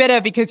 I'm bitter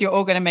because you're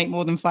all going to make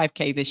more than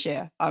 5K this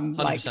year. I'm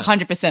 100%. Like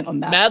 100% on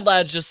that. Mad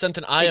Lads just sent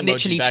an eye emoji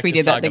literally back tweeted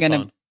to that they're Saga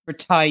going to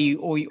retire you,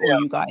 all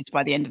you guys,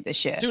 by the end of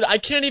this year. Dude, I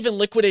can't even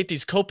liquidate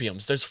these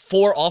copiums. There's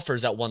 4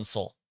 offers at 1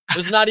 Sol.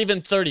 There's not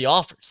even 30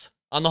 offers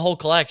on the whole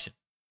collection.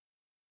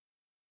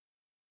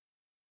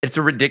 It's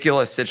a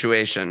ridiculous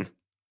situation,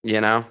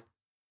 you know?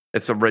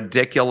 It's a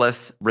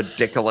ridiculous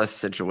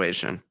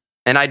situation.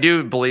 And I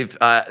do believe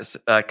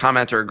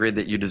commenter agreed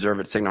that you deserve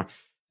it, Signal.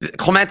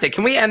 Clemente,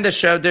 can we end the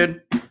show,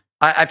 dude?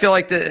 I feel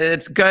like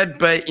it's good,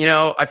 but, you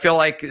know, I feel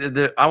like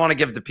I want to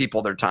give the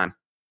people their time.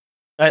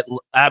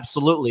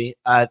 Absolutely.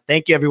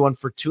 Thank you, everyone,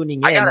 for tuning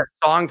in. I got a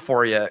song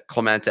for you,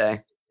 Clemente.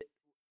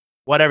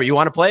 Whatever. You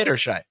want to play it or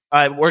should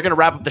I? We're going to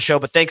wrap up the show,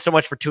 but thanks so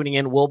much for tuning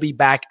in. We'll be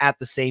back at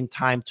the same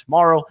time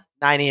tomorrow,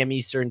 9 a.m.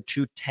 Eastern,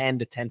 10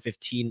 to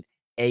 10:15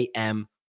 a.m.